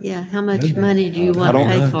 right? Right. Yeah, how much money do you I want to don't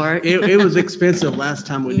pay know. for it? It was expensive last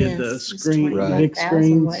time we did the Yes, it's screen, Right. big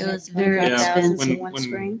screens. It was very Yeah, expensive.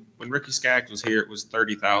 when Ricky Skaggs was here, it was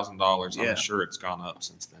 $30,000. Yeah. I'm sure it's gone up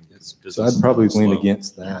since then. It's So I'd probably lean slow.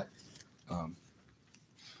 against that.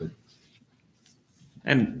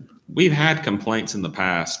 And we've had complaints in the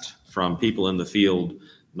past from people in the field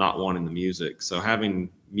not wanting the music. So having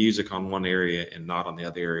music on one area and not on the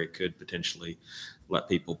other area could potentially let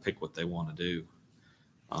people pick what they want to do.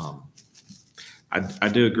 I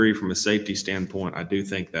do agree from a safety standpoint. I do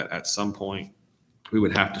think that at some point we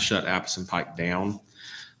would have to shut Appleton Pike down,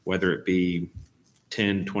 whether it be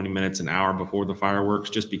 10, 20 minutes, an hour before the fireworks,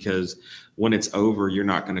 just because when it's over, you're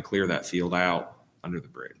not going to clear that field out under the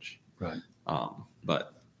bridge. Right.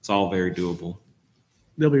 But it's all very doable.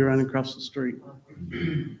 They'll be running across the street.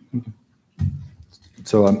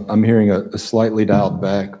 So I'm hearing a slightly dialed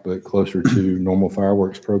back, but closer to normal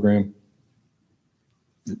fireworks program.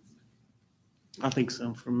 I think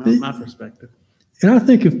so, from my perspective. And I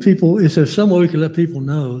think if there's some way we could let people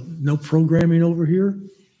know, no programming over here,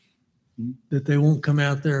 that they won't come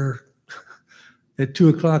out there at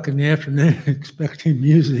 2:00 in the afternoon expecting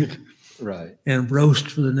music Right. and roast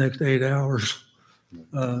for the next 8 hours.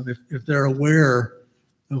 If they're aware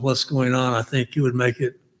of what's going on, I think it would make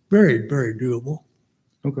it very, very doable.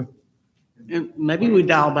 Okay. And maybe we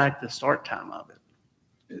dial back the start time of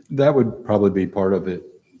it. That would probably be part of it,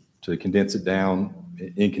 to condense it down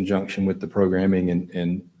in conjunction with the programming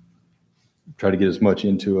and try to get as much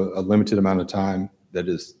into a limited amount of time that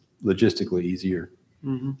is logistically easier.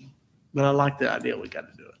 Mhm. But I like the idea. We got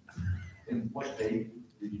to do it. And what date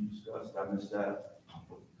did you discuss? I missed that.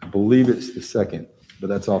 I believe it's the 2nd, but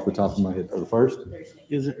that's off the top of my head. Or the 1st?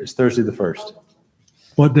 Is it? It's Thursday the 1st.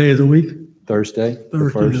 What day of the week? Thursday the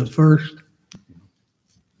Thursday the 1st. 1st.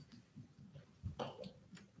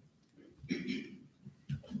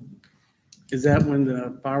 Is that when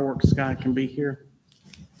the fireworks guy can be here?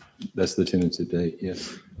 That's the tentative date,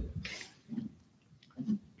 yes.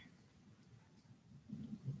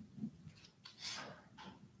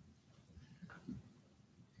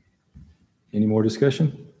 Any more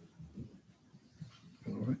discussion?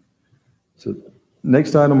 All right. So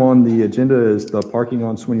next item on the agenda is the parking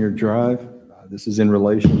on Swineyard Drive. This is in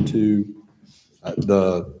relation to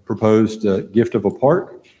the proposed gift of a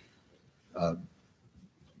park.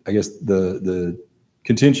 I guess the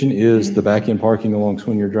contention is the back-end parking along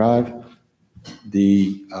Swineyard Drive.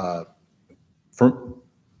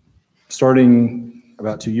 Starting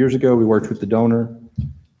about 2 years ago, we worked with the donor,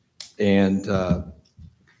 and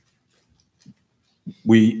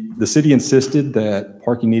the city insisted that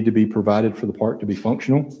parking needed to be provided for the park to be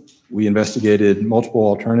functional. We investigated multiple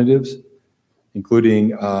alternatives,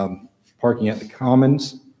 including parking at the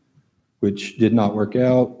Commons, which did not work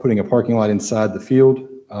out, putting a parking lot inside the field,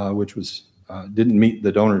 which didn't meet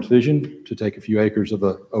the donor's vision to take a few acres of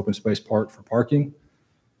an open space park for parking.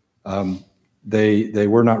 They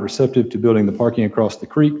were not receptive to building the parking across the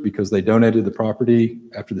creek because they donated the property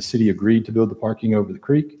after the city agreed to build the parking over the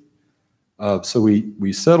creek. So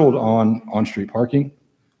we settled on on-street parking.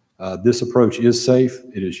 This approach is safe.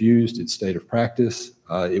 It is used. It's state of practice.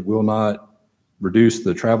 It will not reduce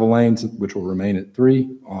the travel lanes, which will remain at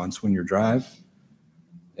 3 on Swineyard Drive,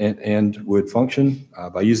 and would function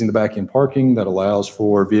by using the back-end parking that allows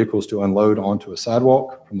for vehicles to unload onto a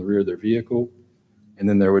sidewalk from the rear of their vehicle. And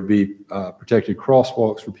then there would be protected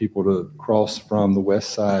crosswalks for people to cross from the west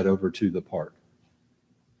side over to the park.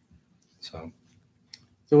 So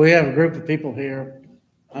we have a group of people here,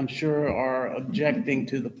 I'm sure, are objecting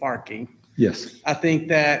to the parking. Yes, I think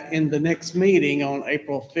that in the next meeting on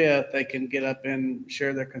April 5th, they can get up and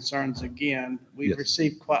share their concerns again. We've Yes.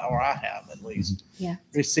 received quite, or I have at least. Yeah.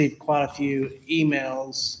 Received quite a few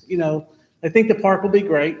emails. You know, they think the park will be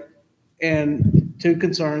great. And two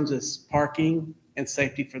concerns is parking and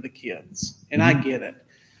safety for the kids. And I get it.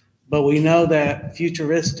 But we know that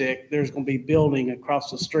futuristic, there's going to be building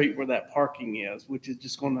across the street where that parking is, which is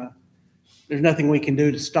just going to, there's nothing we can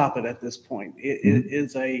do to stop it at this point. It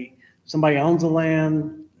is somebody owns the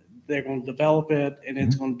land, they're going to develop it, and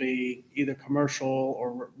it's going to be either commercial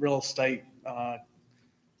or real estate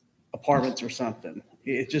apartments or something.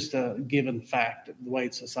 It's just a given fact, the way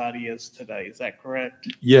society is today. Is that correct?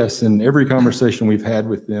 yes, and every conversation we've had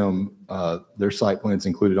with them, their site plans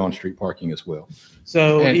included on-street parking as well.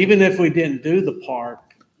 So And- even if we didn't do the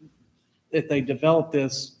park, if they develop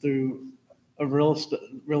this through a real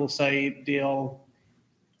estate deal,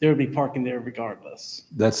 there would be parking there regardless.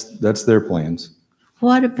 That's their plans.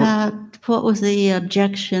 What was the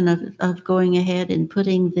objection of going ahead and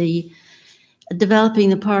developing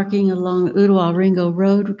the parking along Ottawa Ringo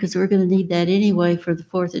Road? Because we're going to need that anyway for the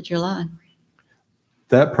 4th of July.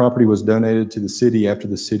 That property was donated to the city after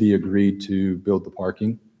the city agreed to build the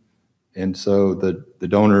parking. And so the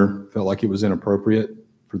donor felt like it was inappropriate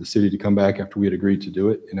for the city to come back after we had agreed to do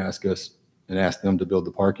it and ask them to build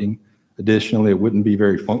the parking. Additionally, it wouldn't be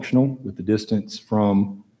very functional with the distance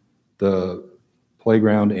from the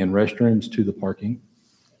playground and restrooms to the parking.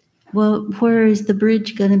 Well, where is the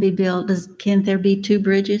bridge going to be built? Can't there be two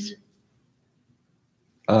bridges?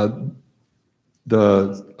 Putting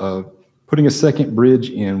a second bridge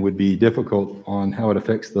in would be difficult on how it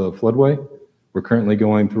affects the floodway. We're currently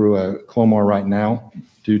going through a Clomar right now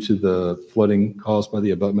due to the flooding caused by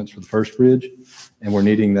the abutments for the first bridge, and we're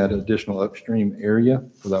needing that additional upstream area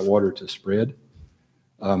for that water to spread.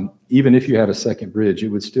 Even if you had a second bridge, it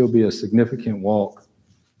would still be a significant walk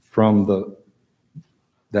from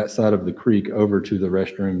that side of the creek over to the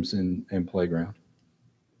restrooms and playground.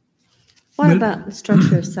 What But- about the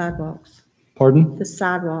structure of sidewalks? Pardon? The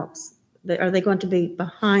sidewalks, are they going to be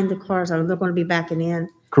behind the cars, or they're going to be backing in?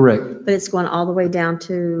 Correct. But it's going all the way down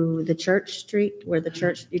to the church street, where the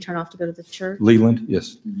church, you turn off to go to the church? Leland,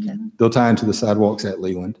 yes. Okay. They'll tie into the sidewalks at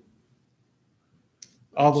Leland.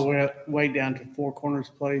 All the way down to Four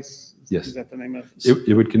Corners Place? Yes. Is that the name of it?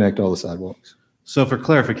 It would connect all the sidewalks. So for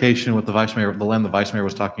clarification, with the land the vice mayor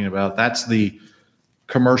was talking about, that's the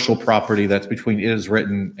commercial property that's between It Is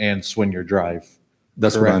Written and Swinyer Drive.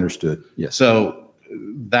 That's what I Correct. understood, yes. So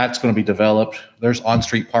that's going to be developed. There's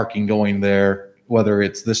on-street parking going there, whether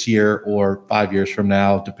it's this year or 5 years from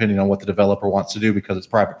now, depending on what the developer wants to do, because it's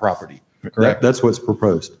private property. Correct? That's what's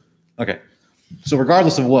proposed. Okay. So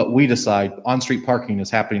regardless of what we decide, on-street parking is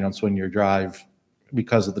happening on Swinyer Drive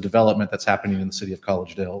because of the development that's happening in the city of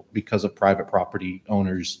Collegedale, because of private property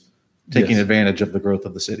owners taking Yes. advantage of the growth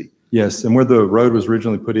of the city. Yes, and where the road was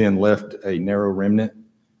originally put in, left a narrow remnant,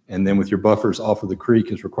 and then with your buffers off of the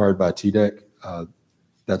creek as required by TDEC,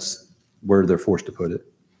 that's where they're forced to put it.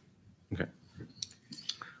 Okay.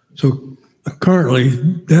 So currently,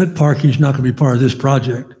 that parking is not going to be part of this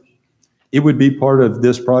project. It would be part of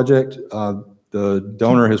this project. The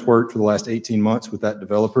donor has worked for the last 18 months with that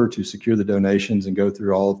developer to secure the donations and go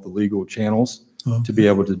through all of the legal channels to be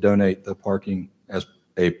able to donate the parking as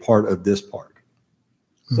a part of this park.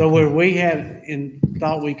 So where we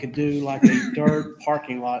thought we could do like a dirt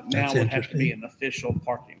parking lot, now That's would have to be an official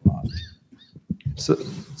parking lot.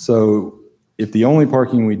 So if the only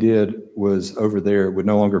parking we did was over there, it would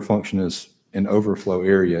no longer function as an overflow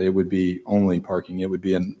area. It would be only parking. It would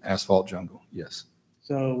be an asphalt jungle, yes.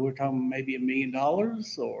 So we're talking maybe $1 million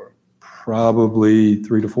or? Probably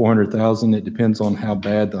 300,000 to 400,000. It depends on how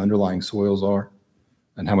bad the underlying soils are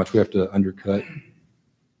and how much we have to undercut.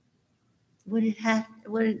 Would it have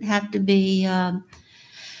to be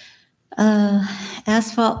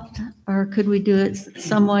asphalt, or could we do it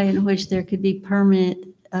some way in which there could be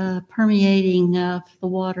permeating the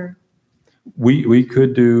water? We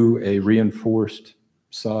could do a reinforced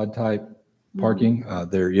sod type parking.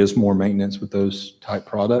 There is more maintenance with those type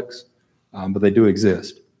products, but they do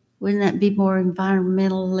exist. Wouldn't that be more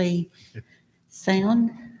environmentally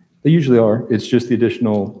sound? They usually are. It's just the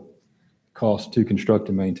additional cost to construct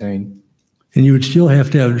and maintain. And you would still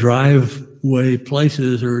have to have driveway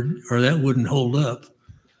places or that wouldn't hold up.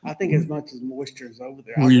 I think as much as moisture is over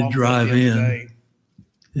there. Where I you walked drive the other in. day.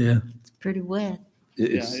 Yeah. It's pretty wet.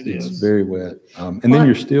 It's it is. very wet. And then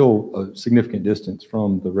you're still a significant distance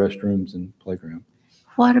from the restrooms and playground.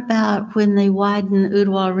 What about when they widen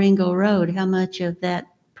Ottawa Ringo Road? How much of that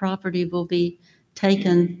property will be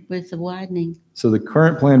taken with the widening? So the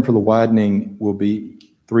current plan for the widening will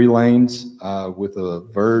be 3 lanes with a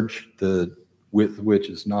verge, the width of which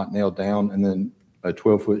is not nailed down, and then a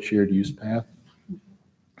 12-foot shared use path.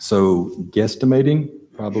 So guesstimating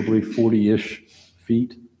probably 40-ish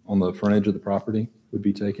feet on the front edge of the property would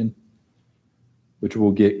be taken, which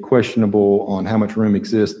will get questionable on how much room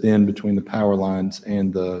exists then between the power lines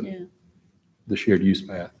and the shared use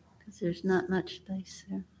path. Because there's not much space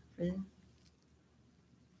there for them.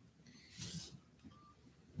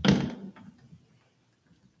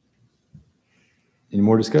 Any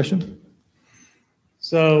more discussion?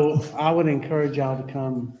 So I would encourage y'all to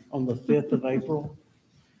come on the 5th of April.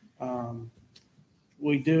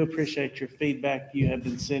 We do appreciate your feedback you have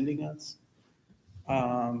been sending us.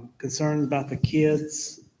 Concerns about the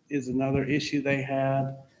kids is another issue they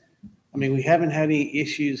had. I mean, we haven't had any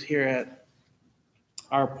issues here at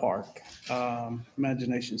our park,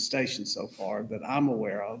 Imagination Station so far that I'm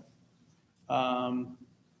aware of.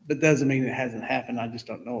 But doesn't mean it hasn't happened. I just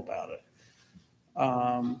don't know about it.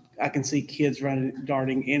 I can see kids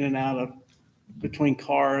darting in and out of between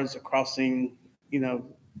cars, crossing,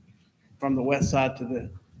 from the west side to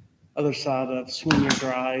the other side of Swinger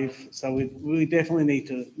Drive. So we definitely need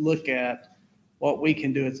to look at what we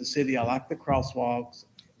can do as a city. I like the crosswalks.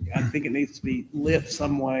 I think it needs to be lit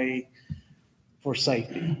some way for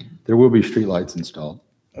safety. There will be streetlights installed.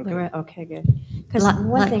 Okay, good. Because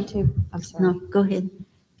one thing too, I'm sorry. No, go ahead.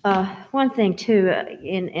 One thing too,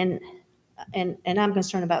 and I'm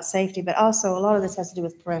concerned about safety, but also a lot of this has to do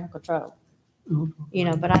with parental control.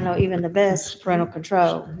 But I know even the best parental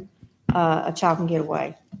control, a child can get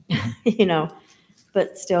away,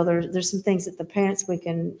 but still there's some things that the parents, we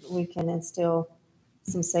can instill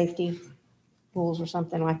some safety rules or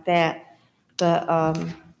something like that. But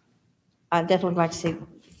I definitely like to see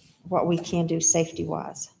what we can do safety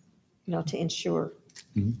wise, to ensure.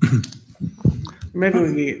 Maybe we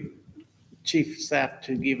can get Chief Sapp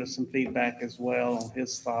to give us some feedback as well on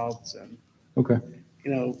his thoughts. And, Okay.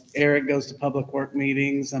 Eric goes to public work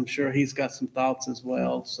meetings. I'm sure he's got some thoughts as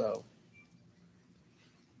well. So.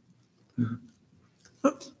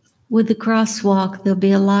 With the crosswalk, there'll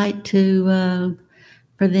be a light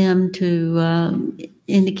for them to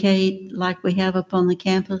indicate like we have up on the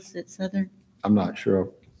campus at Southern. I'm not sure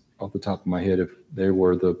off the top of my head if they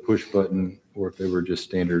were the push button or if they were just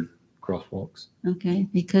standard crosswalks. Okay,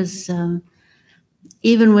 because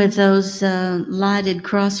even with those lighted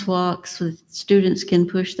crosswalks, students can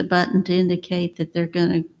push the button to indicate that they're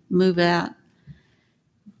going to move out.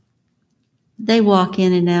 They walk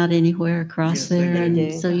in and out anywhere across there,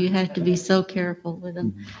 and so you have to be so careful with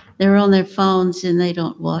them. Mm-hmm. They're on their phones and they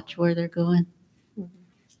don't watch where they're going.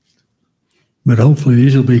 But hopefully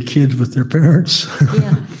these will be kids with their parents.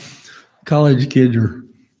 Yeah. College kids are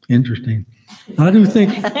interesting. I do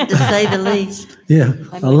think, to say the least. Yeah,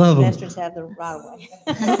 I love them. Investors have the right of way.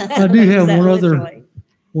 I do have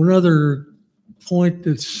one other point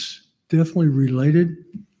that's definitely related,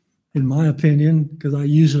 in my opinion, because I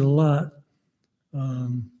use it a lot.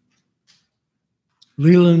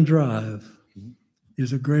 Leland Drive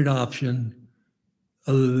is a great option,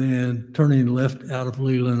 other than turning left out of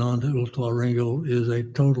Leland onto Ultlaringo is a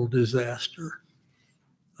total disaster.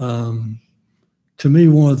 To me,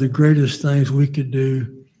 one of the greatest things we could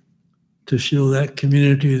do to show that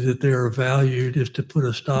community that they are valued is to put a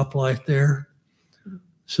stoplight there,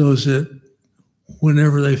 so that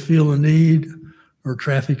whenever they feel a need or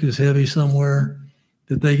traffic is heavy somewhere,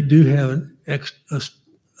 that they do have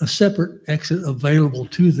a separate exit available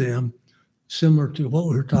to them, similar to what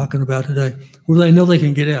we were talking about today, where they know they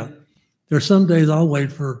can get out. There are some days I'll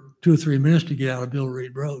wait for 2 or 3 minutes to get out of Bill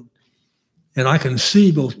Reed Road, and I can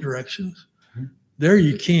see both directions. There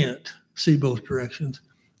you can't see both directions.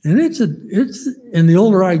 And and the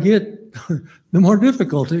older I get, the more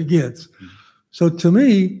difficult it gets. So to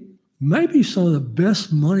me, maybe some of the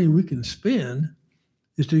best money we can spend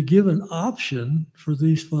is to give an option for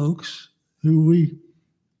these folks who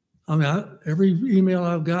every email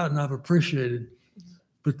I've gotten, I've appreciated,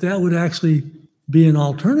 but that would actually be an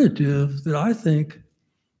alternative that I think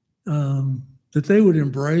that they would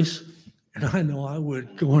embrace. And I know I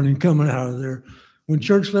would, going and coming out of there. When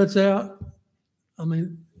church lets out,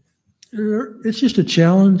 it's just a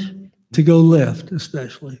challenge to go left,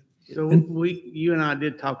 especially. So you and I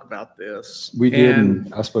did talk about this. We did,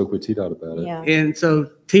 and I spoke with TDOT about it. Yeah. And so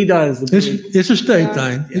TDOT is it's a state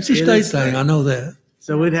thing. It's a state thing. I know that.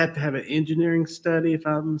 So we'd have to have an engineering study, if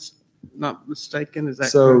I'm not mistaken. Is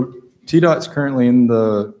that so? Correct? TDOT's currently in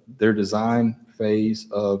their design phase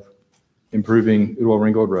of improving Udall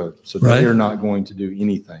Ringgold Road. So they are not going to do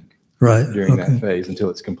anything during that phase until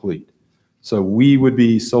it's complete. So we would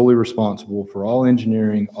be solely responsible for all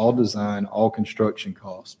engineering, all design, all construction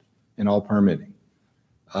cost, and all permitting.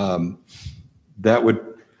 That would,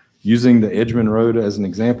 using the Edgeman Road as an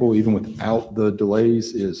example, even without the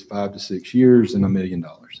delays, is 5 to 6 years and $1 million.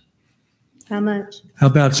 How much? How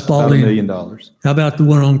about About $1 Spalding? million. How about the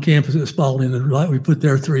one on campus at Spalding, the light we put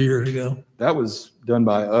there 3 years ago? That was done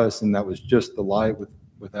by us, and that was just the light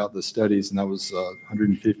without the studies, and that was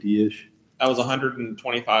 150-ish. That was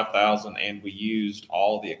 125,000, and we used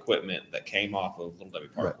all the equipment that came off of Little Debbie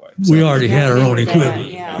Parkway. We already had our own Yeah,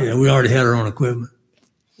 equipment. yeah. Yeah, we already had our own equipment.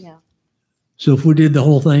 Yeah. So if we did the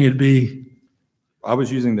whole thing, it'd be, I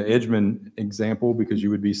was using the Edgeman example because you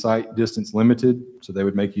would be site distance limited, so they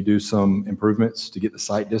would make you do some improvements to get the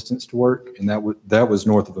site distance to work, and that was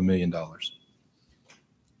north of $1 million.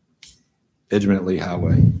 Edgeman at Lee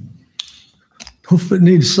Highway. if it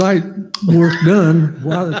needs site work done,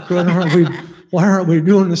 why aren't we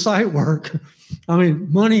doing the site work? I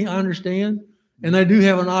mean, money, I understand, and they do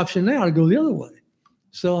have an option now to go the other way.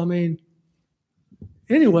 So, I mean,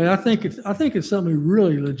 anyway, I think it's something we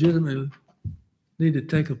really legitimately need to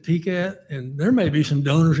take a peek at, and there may be some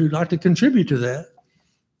donors who'd like to contribute to that.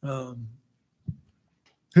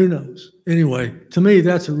 Who knows? Anyway, to me,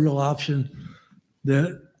 that's a real option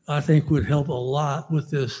that I think would help a lot with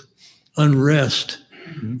this unrest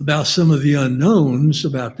about some of the unknowns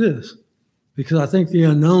about this, because I think the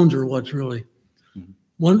unknowns are what's really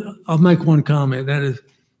one. I'll make one comment. That is,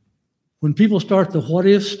 when people start the what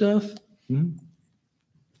if stuff,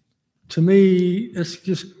 to me,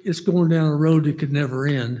 it's going down a road that could never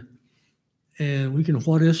end, and we can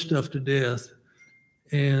what if stuff to death.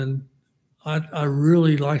 And I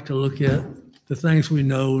really like to look at the things we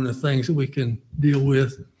know and the things that we can deal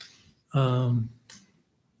with,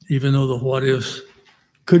 even though the what ifs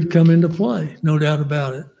could come into play, no doubt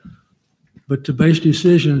about it. But to base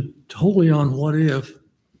decision totally on what if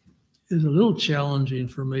is a little challenging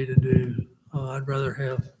for me to do. I'd rather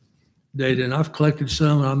have data, and I've collected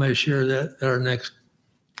some, and I may share that at our next,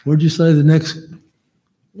 what'd you say, the next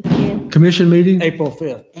commission meeting? April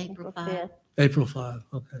 5th. April 5th. April 5,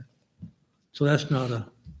 okay. So that's not a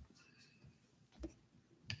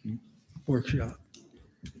workshop.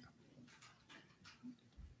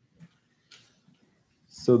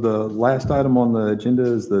 So the last item on the agenda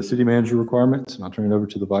is the city manager requirements, and I'll turn it over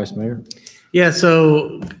to the vice mayor. Yeah,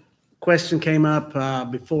 so question came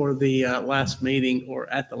up before the last meeting, or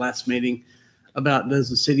at the last meeting, about does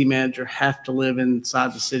the city manager have to live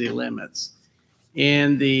inside the city limits?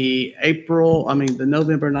 In the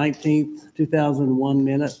November 19th, 2001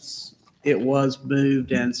 minutes, it was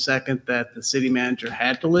moved and second that the city manager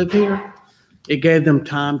had to live here. It gave them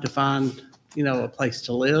time to find, a place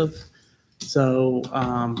to live. So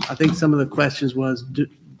I think some of the questions was,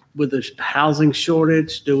 with the housing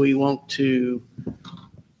shortage, do we want to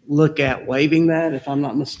look at waiving that, if I'm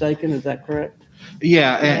not mistaken? Is that correct?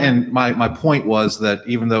 Yeah, and my point was that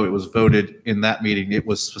even though it was voted in that meeting, it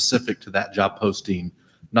was specific to that job posting,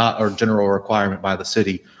 not a general requirement by the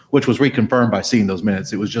city, which was reconfirmed by seeing those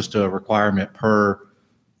minutes. It was just a requirement per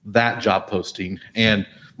that job posting. And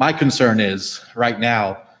my concern is right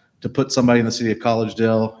now, to put somebody in the city of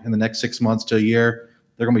Collegedale in the next 6 months to a year,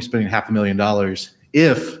 they're going to be spending $500,000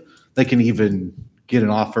 if they can even get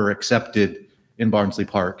an offer accepted in Barnsley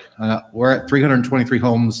Park. We're at 323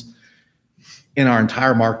 homes in our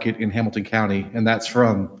entire market in Hamilton County, and that's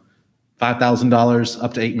from $5,000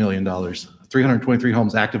 up to $8 million. 323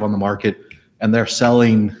 homes active on the market, and they're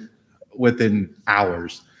selling within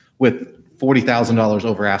hours with $40,000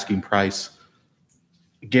 over asking price,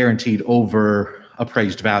 guaranteed over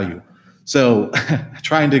appraised value. So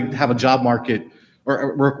trying to have a job market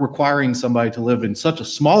or requiring somebody to live in such a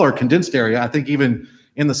smaller condensed area, I think even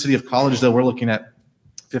in the city of Collegedale, we're looking at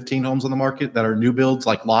 15 homes on the market that are new builds,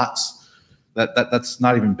 like lots. That's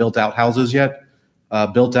not even built out houses yet.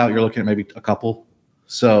 Built out, you're looking at maybe a couple.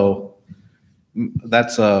 So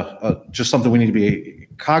that's just something we need to be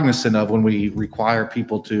cognizant of when we require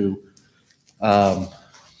people to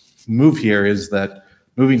move here, is that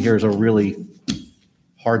moving here is a really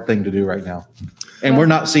hard thing to do right now. And we're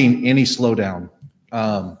not seeing any slowdown.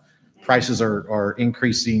 Prices are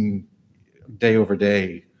increasing day over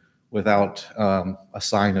day without a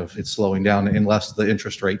sign of it slowing down, unless the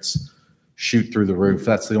interest rates shoot through the roof.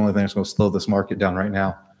 That's the only thing that's going to slow this market down right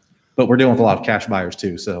now. But we're dealing with a lot of cash buyers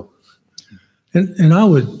too. So, and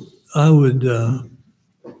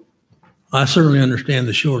I certainly understand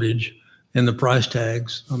the shortage and the price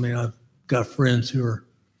tags. I mean, I've got friends who are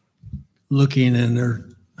looking, and they're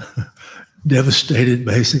devastated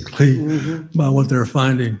basically by what they're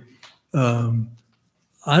finding.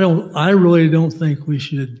 I really don't think we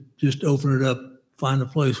should just open it up, find a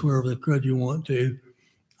place wherever the crud you want to.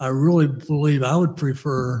 I really believe I would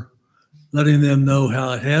prefer letting them know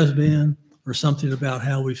how it has been or something about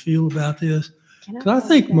how we feel about this. Because I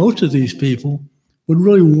think most of these people would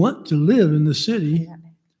really want to live in the city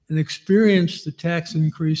and experience the tax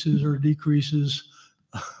increases or decreases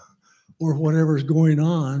or whatever's going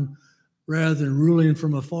on, rather than ruling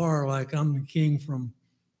from afar like I'm the king from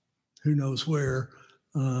who knows where.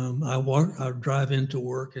 I drive into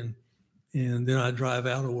work and then I drive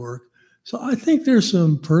out of work. So I think there's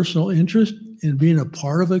some personal interest in being a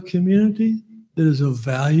part of a community that is of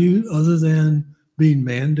value other than being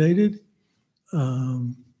mandated.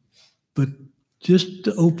 But just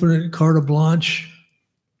to open it carte blanche,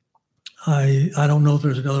 I don't know if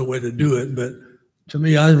there's another way to do it, but to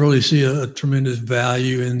me, I really see a tremendous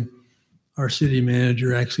value in our city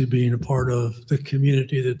manager actually being a part of the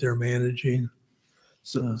community that they're managing.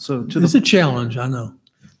 So It's a challenge, I know.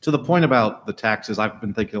 to the point about the taxes, I've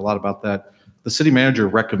been thinking a lot about that. The city manager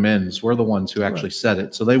recommends, we're the ones who actually set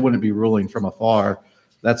it. So they wouldn't be ruling from afar.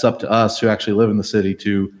 That's up to us who actually live in the city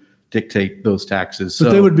to dictate those taxes. But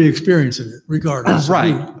So they would be experiencing it regardless.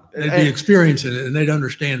 Right. They'd be experiencing it and they'd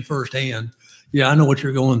understand firsthand. Yeah, I know what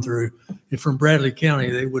you're going through. If from Bradley County,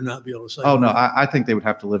 they would not be able to say. Oh, no, that. I think they would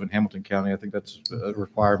have to live in Hamilton County. I think that's a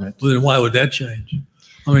requirement. Well, then why would that change?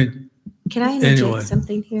 I mean, Can I interject Anyway.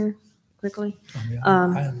 something here quickly?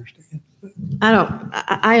 I understand.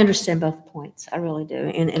 I understand both points. I really do.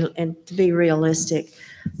 And to be realistic,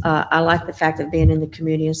 I like the fact of being in the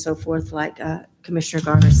community and so forth, like Commissioner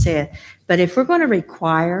Gardner said. But if we're going to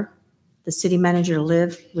require the city manager to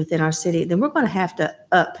live within our city, then we're going to have to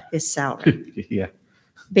up his salary. Yeah.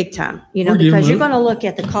 Big time, Or give because him you're a- going to look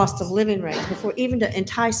at the cost of living rate before even to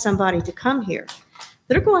entice somebody to come here.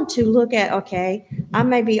 They're going to look at, okay, I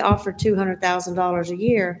may be offered $200,000 a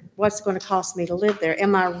year. What's it going to cost me to live there?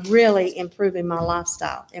 Am I really improving my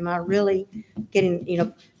lifestyle? Am I really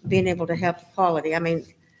getting, being able to help the quality? I mean,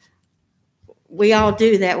 we all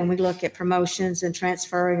do that when we look at promotions and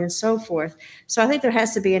transferring and so forth. So I think there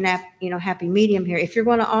has to be happy medium here. If you're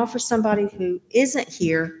going to offer somebody who isn't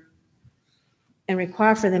here and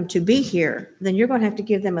require for them to be here, then you're going to have to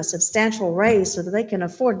give them a substantial raise so that they can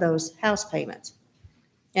afford those house payments.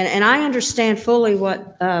 And I understand fully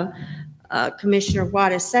what Commissioner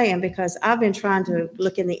Watt is saying, because I've been trying to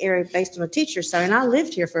look in the area based on a teacher's salary, and I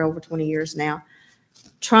lived here for over 20 years now,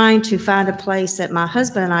 trying to find a place that my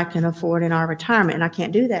husband and I can afford in our retirement. And I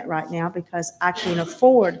can't do that right now because I can't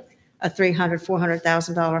afford a $300,000,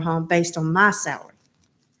 $400,000 home based on my salary,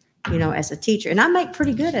 as a teacher. And I make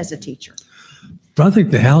pretty good as a teacher. But I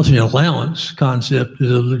think the housing allowance concept is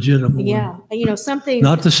a legitimate one. Yeah, something.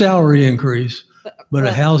 Not the salary increase, but a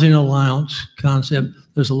well, housing allowance concept.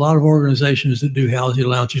 There's a lot of organizations that do housing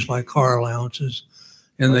allowances like car allowances,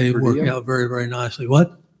 and Like they per work diem? out very, very nicely.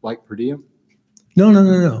 What? Like per diem?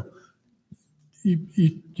 No.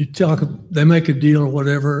 You talk, they make a deal or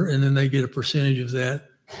whatever, and then they get a percentage of that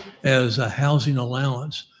as a housing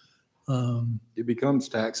allowance. It becomes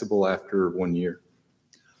taxable after 1 year.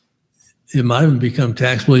 It might even become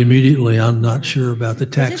taxable immediately. I'm not sure about the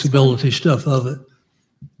taxability stuff of it.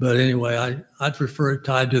 But anyway, I'd prefer it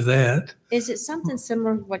tied to that. Is it something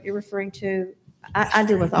similar to what you're referring to? I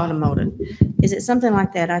deal with automotive. Is it something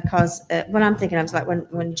like that? Because what I'm thinking of is like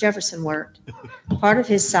when Jefferson worked, part of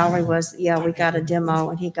his salary was, we got a demo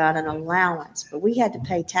and he got an allowance, but we had to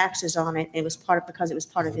pay taxes on it. It was because it was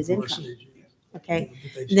part of his income. Okay.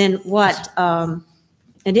 Then what,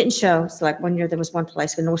 it didn't show. So like 1 year there was one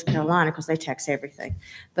place in North Carolina because they tax everything.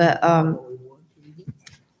 But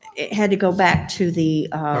it had to go back to the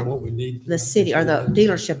city or the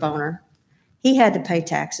dealership owner. He had to pay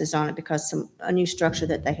taxes on it because a new structure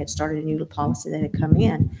that they had started, a new policy that had come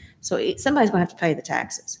in. So somebody's going to have to pay the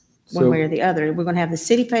taxes one way or the other. We're going to have the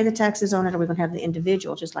city pay the taxes on it, or we're going to have the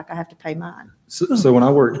individual, just like I have to pay mine. So when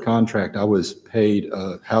I worked contract, I was paid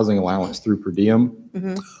a housing allowance through per diem.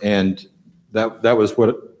 Mm-hmm. And that was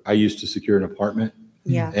what I used to secure an apartment.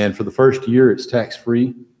 Yeah. And for the first year, it's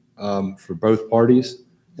tax-free for both parties.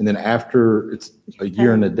 And then after it's a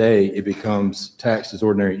year and a day, it becomes taxed as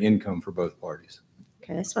ordinary income for both parties.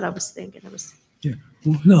 Okay, that's what I was thinking.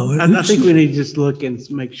 Well, no, I think we need to just look and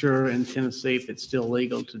make sure in Tennessee if it's still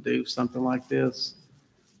legal to do something like this.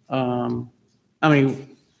 I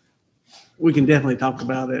mean, we can definitely talk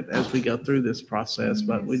about it as we go through this process,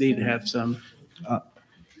 but we need to have some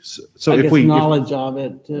So if we, knowledge of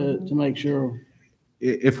it to make sure.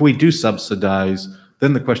 if we do subsidize,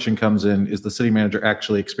 then the question comes in, is the city manager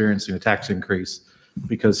actually experiencing a tax increase?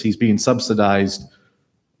 Because he's being subsidized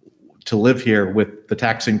to live here with the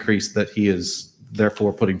tax increase that he is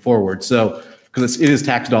therefore putting forward. So because it is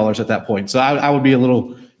tax dollars at that point. So I would be a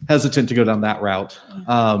little hesitant to go down that route.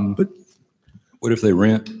 But what if they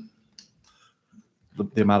rent?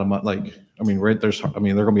 The amount of money, like, I mean, rent, they're going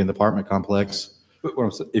to be in the apartment complex. But what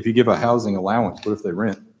I'm saying, if you give a housing allowance, what if they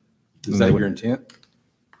rent? Is that your intent?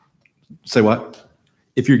 Say what?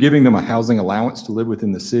 If you're giving them a housing allowance to live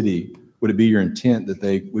within the city, would it be your intent that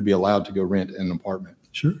they would be allowed to go rent an apartment?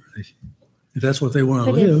 Sure. If that's what they want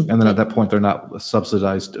to But if- live. And then at that point, they're not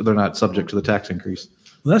subsidized, they're not subject to the tax increase.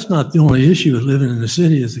 Well, that's not the only issue with living in the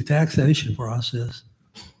city is the taxation process.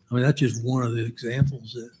 I mean, that's just one of the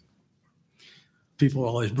examples that people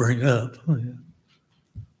always bring up. Oh, yeah.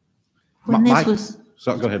 When My- this was,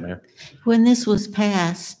 So go ahead, Mayor. when this was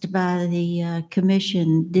passed by the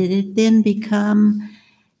commission, did it then become,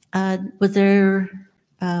 was there,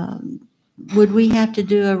 would we have to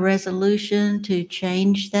do a resolution to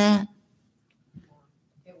change that?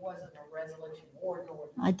 It wasn't a resolution or an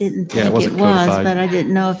ordinance. I didn't Yeah, it think it wasn't was, codified. but I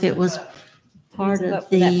didn't know if it was part But of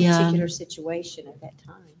for that the, particular situation at that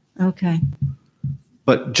time. okay.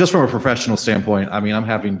 But just from a professional standpoint, I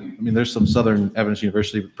mean, there's some Southern Adventist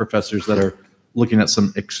University professors that are looking at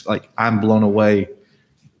some, I'm blown away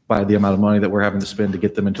by the amount of money that we're having to spend to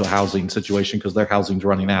get them into a housing situation because their housing's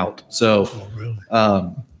running out. So, Oh, really?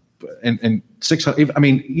 and 600, I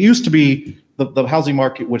mean, it used to be the housing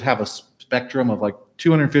market would have a spectrum of like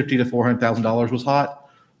 $250,000 to $400,000 was hot.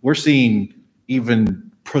 We're seeing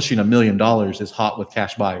even pushing $1 million is hot with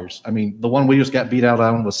cash buyers. I mean, the one we just got beat out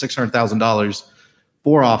on was $600,000.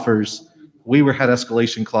 4 offers. We had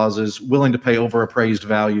escalation clauses, willing to pay over appraised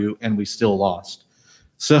value, and we still lost.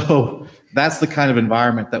 So that's the kind of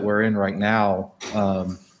environment that we're in right now.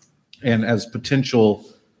 And as potential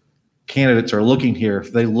candidates are looking here,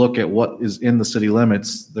 if they look at what is in the city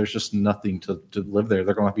limits, there's just nothing to live there.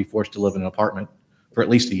 They're going to be forced to live in an apartment for at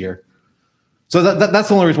least a year. So that's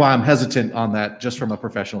the only reason why I'm hesitant on that, just from a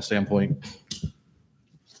professional standpoint.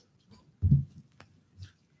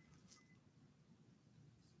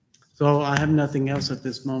 So I have nothing else at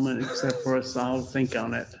this moment except for us all to think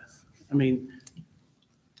on it. I mean,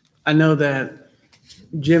 I know that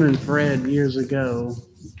Jim and Fred years ago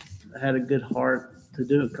had a good heart to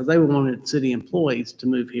do it because they wanted city employees to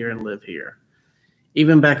move here and live here.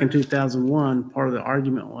 Even back in 2001, part of the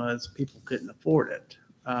argument was people couldn't afford it.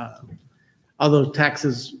 Although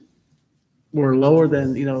taxes were lower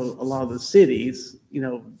than, a lot of the cities,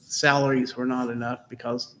 salaries were not enough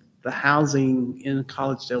because the housing in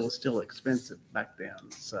Collegedale was still expensive back then.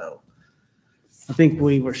 So I think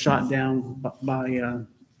we were shot down by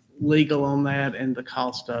legal on that and the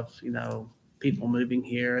cost of, people moving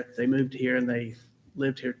here. If they moved here and they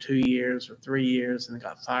lived here 2 years or 3 years and they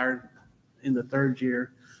got fired in the 3rd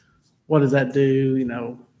year, what does that do?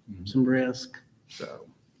 Some risk. So.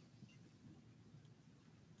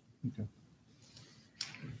 Okay.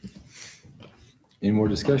 Any more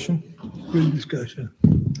discussion? Good discussion.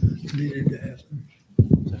 Needed to have some.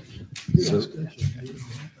 Good So- discussion.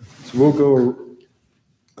 So we'll go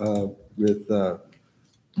with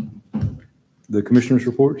the commissioners'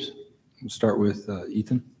 reports. We'll start with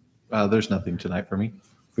Ethan, There's nothing tonight for me.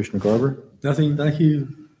 Commissioner Garber, Nothing, thank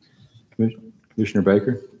you. Commissioner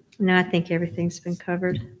Baker, No, I think everything's been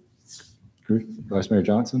covered. Vice Mayor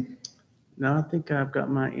Johnson. No, I think I've got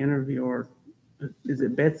my interview, or is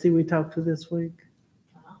it Betsy we talked to this week?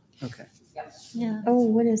 Okay. Yeah. Oh,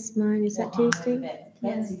 when is mine? Is that Tuesday?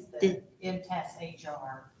 Betsy's the MTS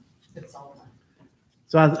HR consultant.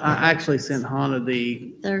 So I actually sent Hannah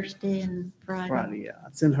the Thursday and Friday. Friday, yeah. I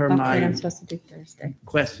sent her Okay, my I'm supposed to do Thursday.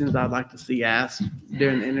 questions I'd like to see asked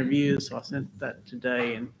during the interview, so I sent that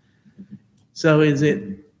today. And so is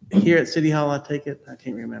it here at City Hall, I take it? I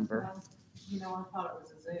can't remember. I thought it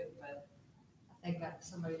was a Zoom, but I think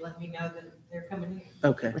somebody let me know that they're coming here.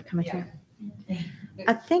 Okay. We're coming Yeah. here.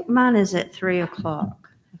 I think mine is at 3:00,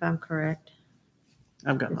 if I'm correct.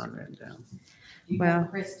 I've got mine written down. You Well- want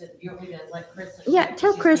Kristen, you want me to let Kristen? Yeah, check?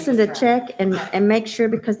 tell She's Kristen to keeping track. check and make sure,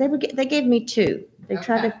 because they gave me 2. They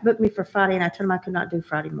tried to Okay. book me for Friday, and I told them I could not do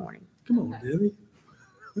Friday morning, Come on, Debbie.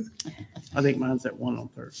 I think mine's at 1 on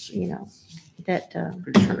Thursday. that,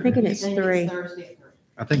 Pretty I'm sure. thinking You it's think 3. Thursday at 3.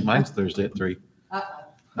 I think mine's Thursday at 3. Uh-oh.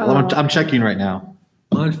 I'm checking right now.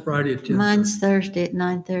 Mine's Friday at 10. Mine's Thursday at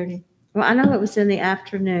 9:30. Well, I know it was in the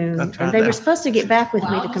afternoon, I'll try and they were that. supposed to get back with me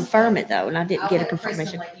Well, to I'll confirm it, though, and I didn't I'll get a let Kristen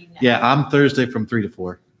confirmation. let you know. Yeah, I'm Thursday from 3 to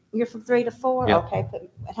 4. You're from 3 to 4? Yeah. Okay, but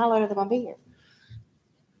how late are they gonna be here?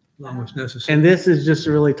 As long as necessary. And this is just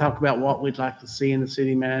to really talk about what we'd like to see in the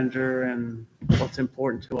city manager and what's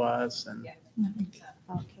important to us. And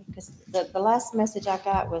Okay, because the last message I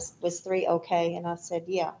got was 3 okay, and I said,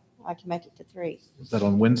 yeah, I can make it to 3. Is that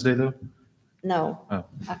on Wednesday though? No, Oh.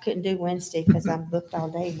 I couldn't do Wednesday because I'm booked all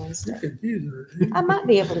day Wednesday. Confusing her. I might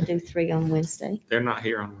be able to do 3 on Wednesday. They're not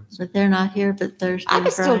here on Wednesday. But they're not here, but Thursday I and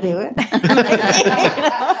can still Friday. do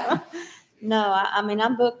it. No, I mean,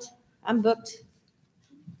 I'm booked.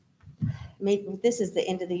 This is the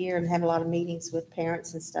end of the year and have a lot of meetings with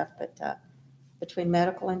parents and stuff, but between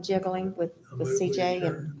medical and jiggling with CJ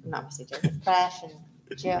and, not with CJ, with Bash and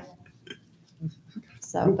Jeff.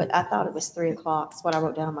 So, but I thought it was 3 o'clock. It's what I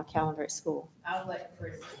wrote down on my calendar at school. I'll let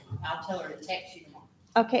Chris, I'll tell her to text you tomorrow.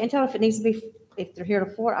 Okay, and tell if it needs to be, if they're here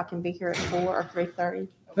to 4, I can be here at 4 or 3:30.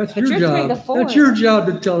 That's But your you're 3 to job. 4. That's your job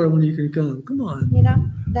to tell her when you can come. Come on. You know,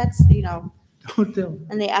 that's, Don't tell her.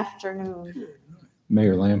 in the afternoon.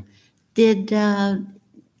 Mayor Lamb. Did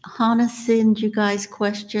Hannah send you guys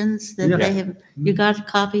questions that Yeah. they have? You got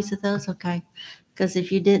copies of those? Okay. Because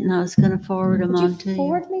if you didn't, I was going to forward them on Would to you you.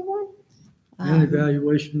 forward me one? And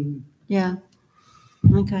evaluation, Yeah.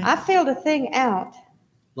 Okay. I filled a thing out.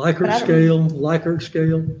 But I Likert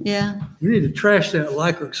scale. Yeah. We need to trash that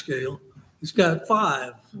Likert scale. It's got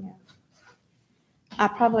 5, I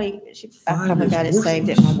probably Five got it is saved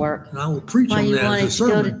at my work. and I will preach Why on you that wanted as a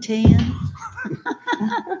to go to sermon. 10?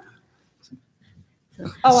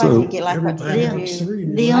 Oh, I So did get like what Everybody to has do. 3.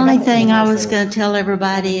 The I only got the thing I email was said- going to tell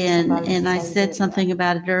everybody, and Somebody I said said it. something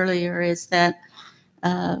about it earlier, is that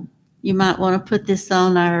you might want to put this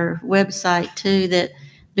on our website too, that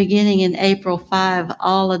beginning in April 5,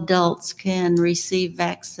 all adults can receive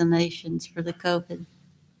vaccinations for the COVID.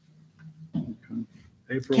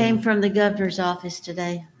 April. Came from the governor's office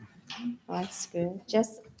today. Oh, that's good.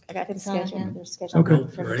 I got him That's all I scheduled. have. They're scheduled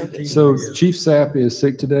Okay. for the weekend. So Chief Sapp is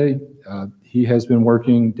sick today. He has been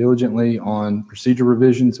working diligently on procedure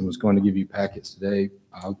revisions and was going to give you packets today.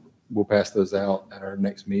 We'll pass those out at our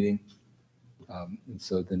next meeting. And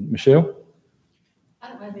so then, Michelle? I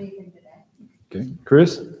don't have anything today. Okay.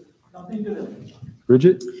 Chris?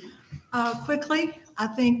 Bridget? Quickly, I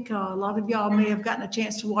think a lot of y'all may have gotten a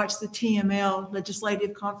chance to watch the TML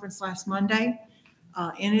Legislative Conference last Monday.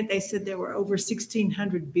 In it, they said there were over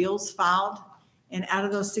 1,600 bills filed, and out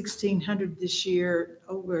of those 1,600 this year,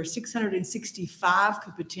 over 665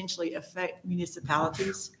 could potentially affect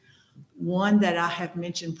municipalities. One that I have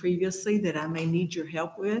mentioned previously that I may need your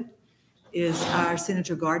help with is our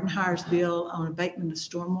Senator Gardenhire's bill on abatement of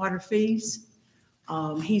stormwater fees.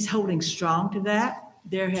 He's holding strong to that.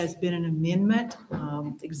 There has been an amendment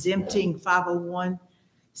exempting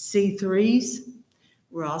 501c3s.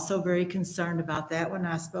 We're also very concerned about that one.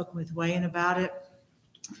 I spoke with Wayne about it.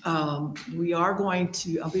 I'll be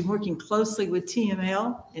working closely with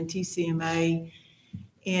TML and TCMA,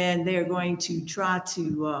 and they're going to try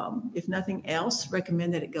to, if nothing else,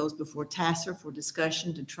 recommend that it goes before TASSER for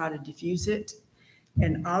discussion to try to diffuse it.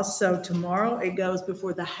 And also tomorrow, it goes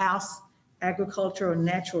before the House Agricultural and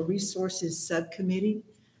Natural Resources Subcommittee.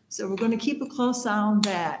 So we're going to keep a close eye on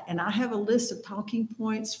that. And I have a list of talking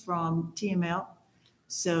points from TML.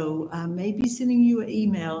 So I may be sending you an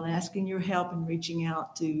email and asking your help in reaching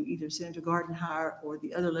out to either Senator Gardenhire or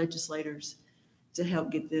the other legislators to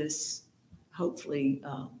help get this, hopefully,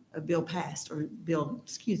 a bill passed or bill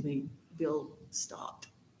stopped,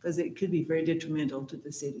 because it could be very detrimental to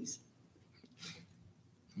the cities.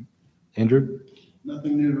 Andrew?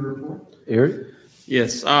 Nothing new to report. Eric?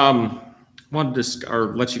 Yes, wanted to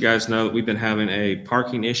let you guys know that we've been having a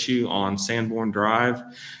parking issue on Sanborn Drive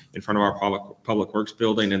in front of our Public Works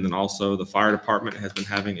building, and then also the fire department has been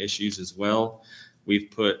having issues as well.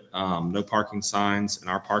 We've put no parking signs in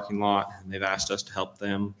our parking lot, and they've asked us to help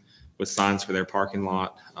them with signs for their parking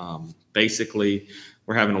lot. Basically,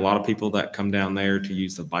 we're having a lot of people that come down there to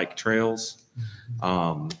use the bike trails.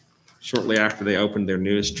 Shortly after they opened their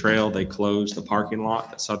newest trail, they closed the parking lot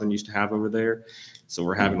that Southern used to have over there. So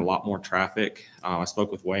we're having a lot more traffic. I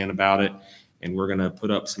spoke with Wayne about it, and we're going to put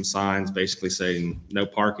up some signs basically saying no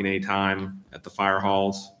parking anytime at the fire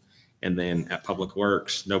halls, and then at Public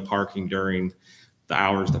Works, no parking during the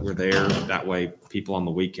hours that we're there. That way people on the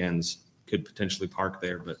weekends could potentially park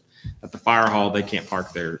there, but at the fire hall, they can't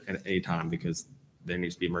park there at any time because there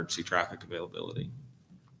needs to be emergency traffic availability.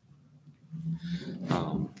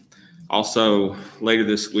 Also, later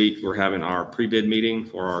this week, we're having our pre-bid meeting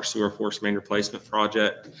for our sewer force main replacement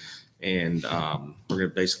project. And we're going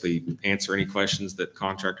to basically answer any questions that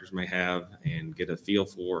contractors may have and get a feel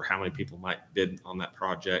for how many people might bid on that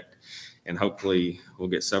project. And hopefully we'll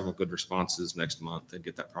get several good responses next month and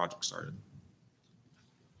get that project started.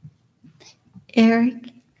 Eric,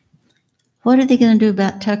 what are they going to do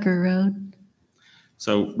about Tucker Road?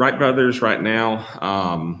 So Wright Brothers right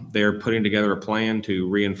now, they're putting together a plan to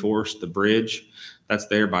reinforce the bridge that's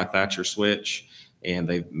there by Thatcher Switch. and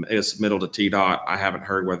they've made a submittal to TDOT. I haven't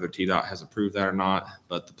heard whether TDOT has approved that or not,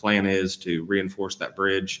 but the plan is to reinforce that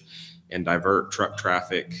bridge and divert truck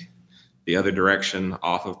traffic the other direction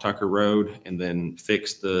off of Tucker Road, and then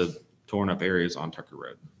fix the torn up areas on Tucker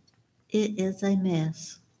Road. It is a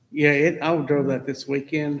mess. Yeah, I drove that this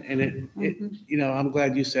weekend, and I'm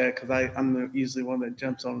glad you said it, because I'm usually one that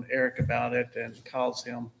jumps on Eric about it and calls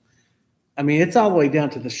him. I mean, it's all the way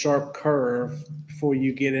down to the sharp curve before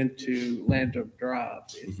you get into Lander Drive.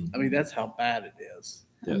 I mean, that's how bad it is.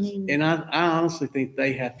 I mean, And I honestly think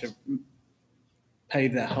they have to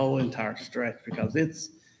pave that whole entire stretch, because it's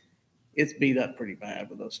beat up pretty bad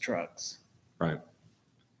with those trucks. Right.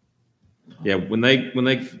 Yeah, when they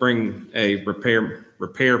bring a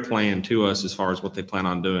repair plan to us as far as what they plan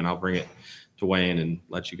on doing, I'll bring it to Wayne and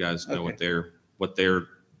let you guys know what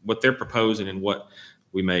they're proposing and what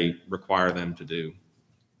we may require them to do.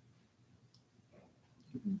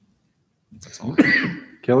 That's all.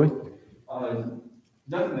 Kelly?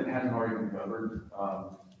 Nothing that hasn't already been covered.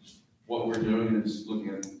 What we're doing is looking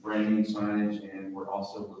at branding signage, and we're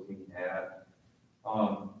also looking at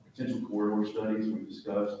potential corridor studies we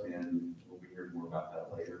discussed, and we'll be hearing more about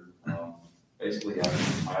that later. Basically, having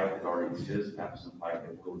some pipe that already exists, have some pipe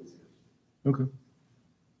that will exist. Okay.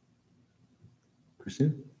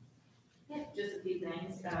 Christina? Yeah, just a few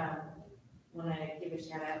things. Want to give a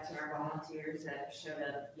shout out to our volunteers that showed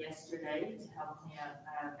up yesterday to help clean up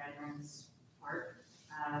Veterans Park.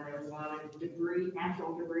 There was a lot of debris,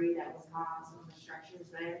 natural debris that was caught on some of the structures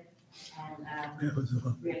there.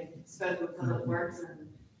 And we had spoke with Public Works, and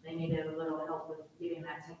they needed a little help with getting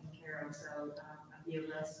that taken care of. So a few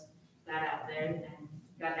of us got out there and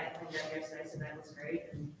got that cleaned up yesterday, so that was great.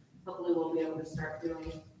 And hopefully we'll be able to start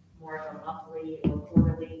doing more of a monthly or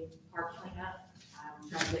quarterly park cleanup.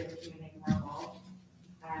 Trying to get the community more involved.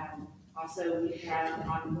 Also, we have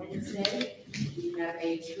on Wednesday, we have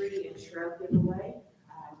a tree and shrub giveaway.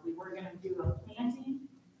 We were going to do a planting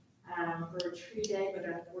for a tree day, but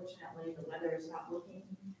unfortunately the weather is not looking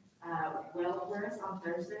well for us on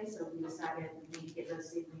Thursday, so we decided we need to get those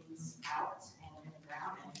seedlings out and in the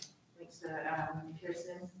ground. And thanks to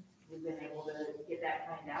Kirsten, we've been able to get that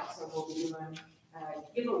planned out. So we'll be doing a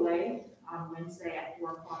giveaway on Wednesday at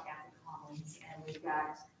 4 o'clock at the Commons, and we've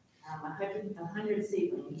got 100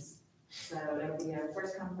 seedlings. So it'll be a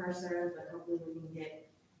first come, first serve, but hopefully we can get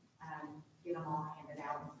them all handed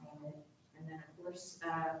out and planted. And then of course,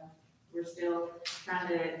 we're still trying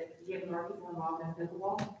to get more people involved in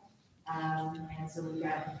pickleball. And so we've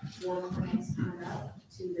got 4 clinics coming up,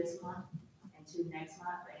 2 this month and 2 next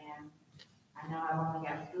month. And I know I've only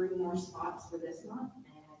got 3 more spots for this month,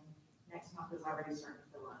 and next month is already starting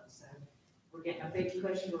to fill up. So we're getting a big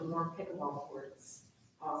push for more pickleball courts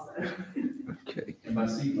also. Okay. And by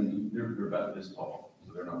seedling, they're about this tall,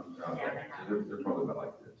 so they're not. They're probably about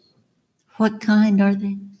like this. what kind are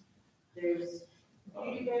they? There's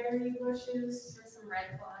beautyberry bushes, There's some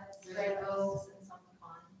red buds, red oaks, and some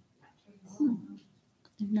pecan.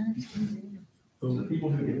 They're nice. So the people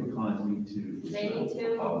who get pecans need to. They need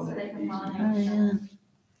to, so they can Oh, pollinate.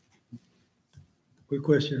 yeah. Quick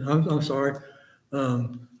question. I'm sorry.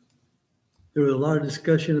 There was a lot of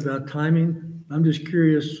discussion about timing. I'm just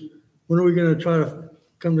curious, when are we going to try to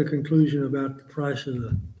come to a conclusion about the price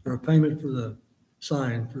of or payment for the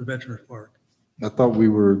sign for the Veterans Park? I thought we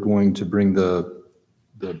were going to bring the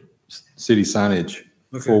city signage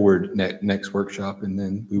Okay. forward next workshop, and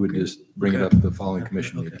then we would just bring it up at the following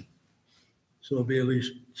commission Okay. meeting, So it'll be at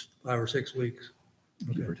least 5 or 6 weeks.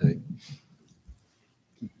 give or take.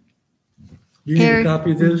 You need a Eric?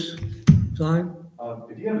 copy of this sign?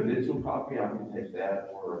 If you have a digital copy, I can take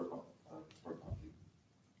that or a copy.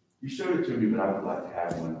 You showed it to me, but I would like to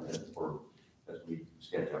have one as we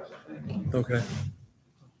sketch out some things. Okay.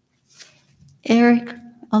 Eric,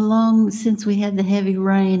 since we had the heavy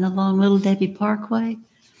rain along Little Debbie Parkway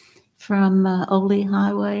from Ole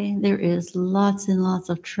Highway, there is lots and lots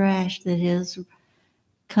of trash that has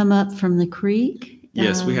come up from the creek.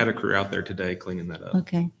 Yes, we had a crew out there today cleaning that up.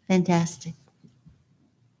 Okay, fantastic.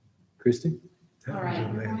 Christie? That All was right,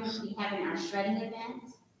 a we're going mess. to be having our shredding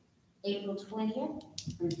event April 20th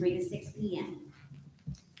from 3 to 6 p.m.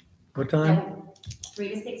 What time? 3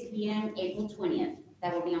 to 6 p.m., April 20th.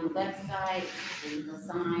 That will be on the website, and the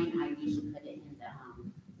sign, I usually put it in the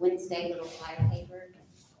Wednesday little flyer paper.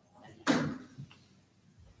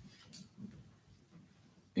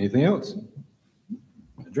 Anything else?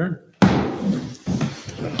 Adjourn.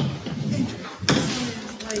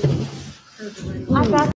 I got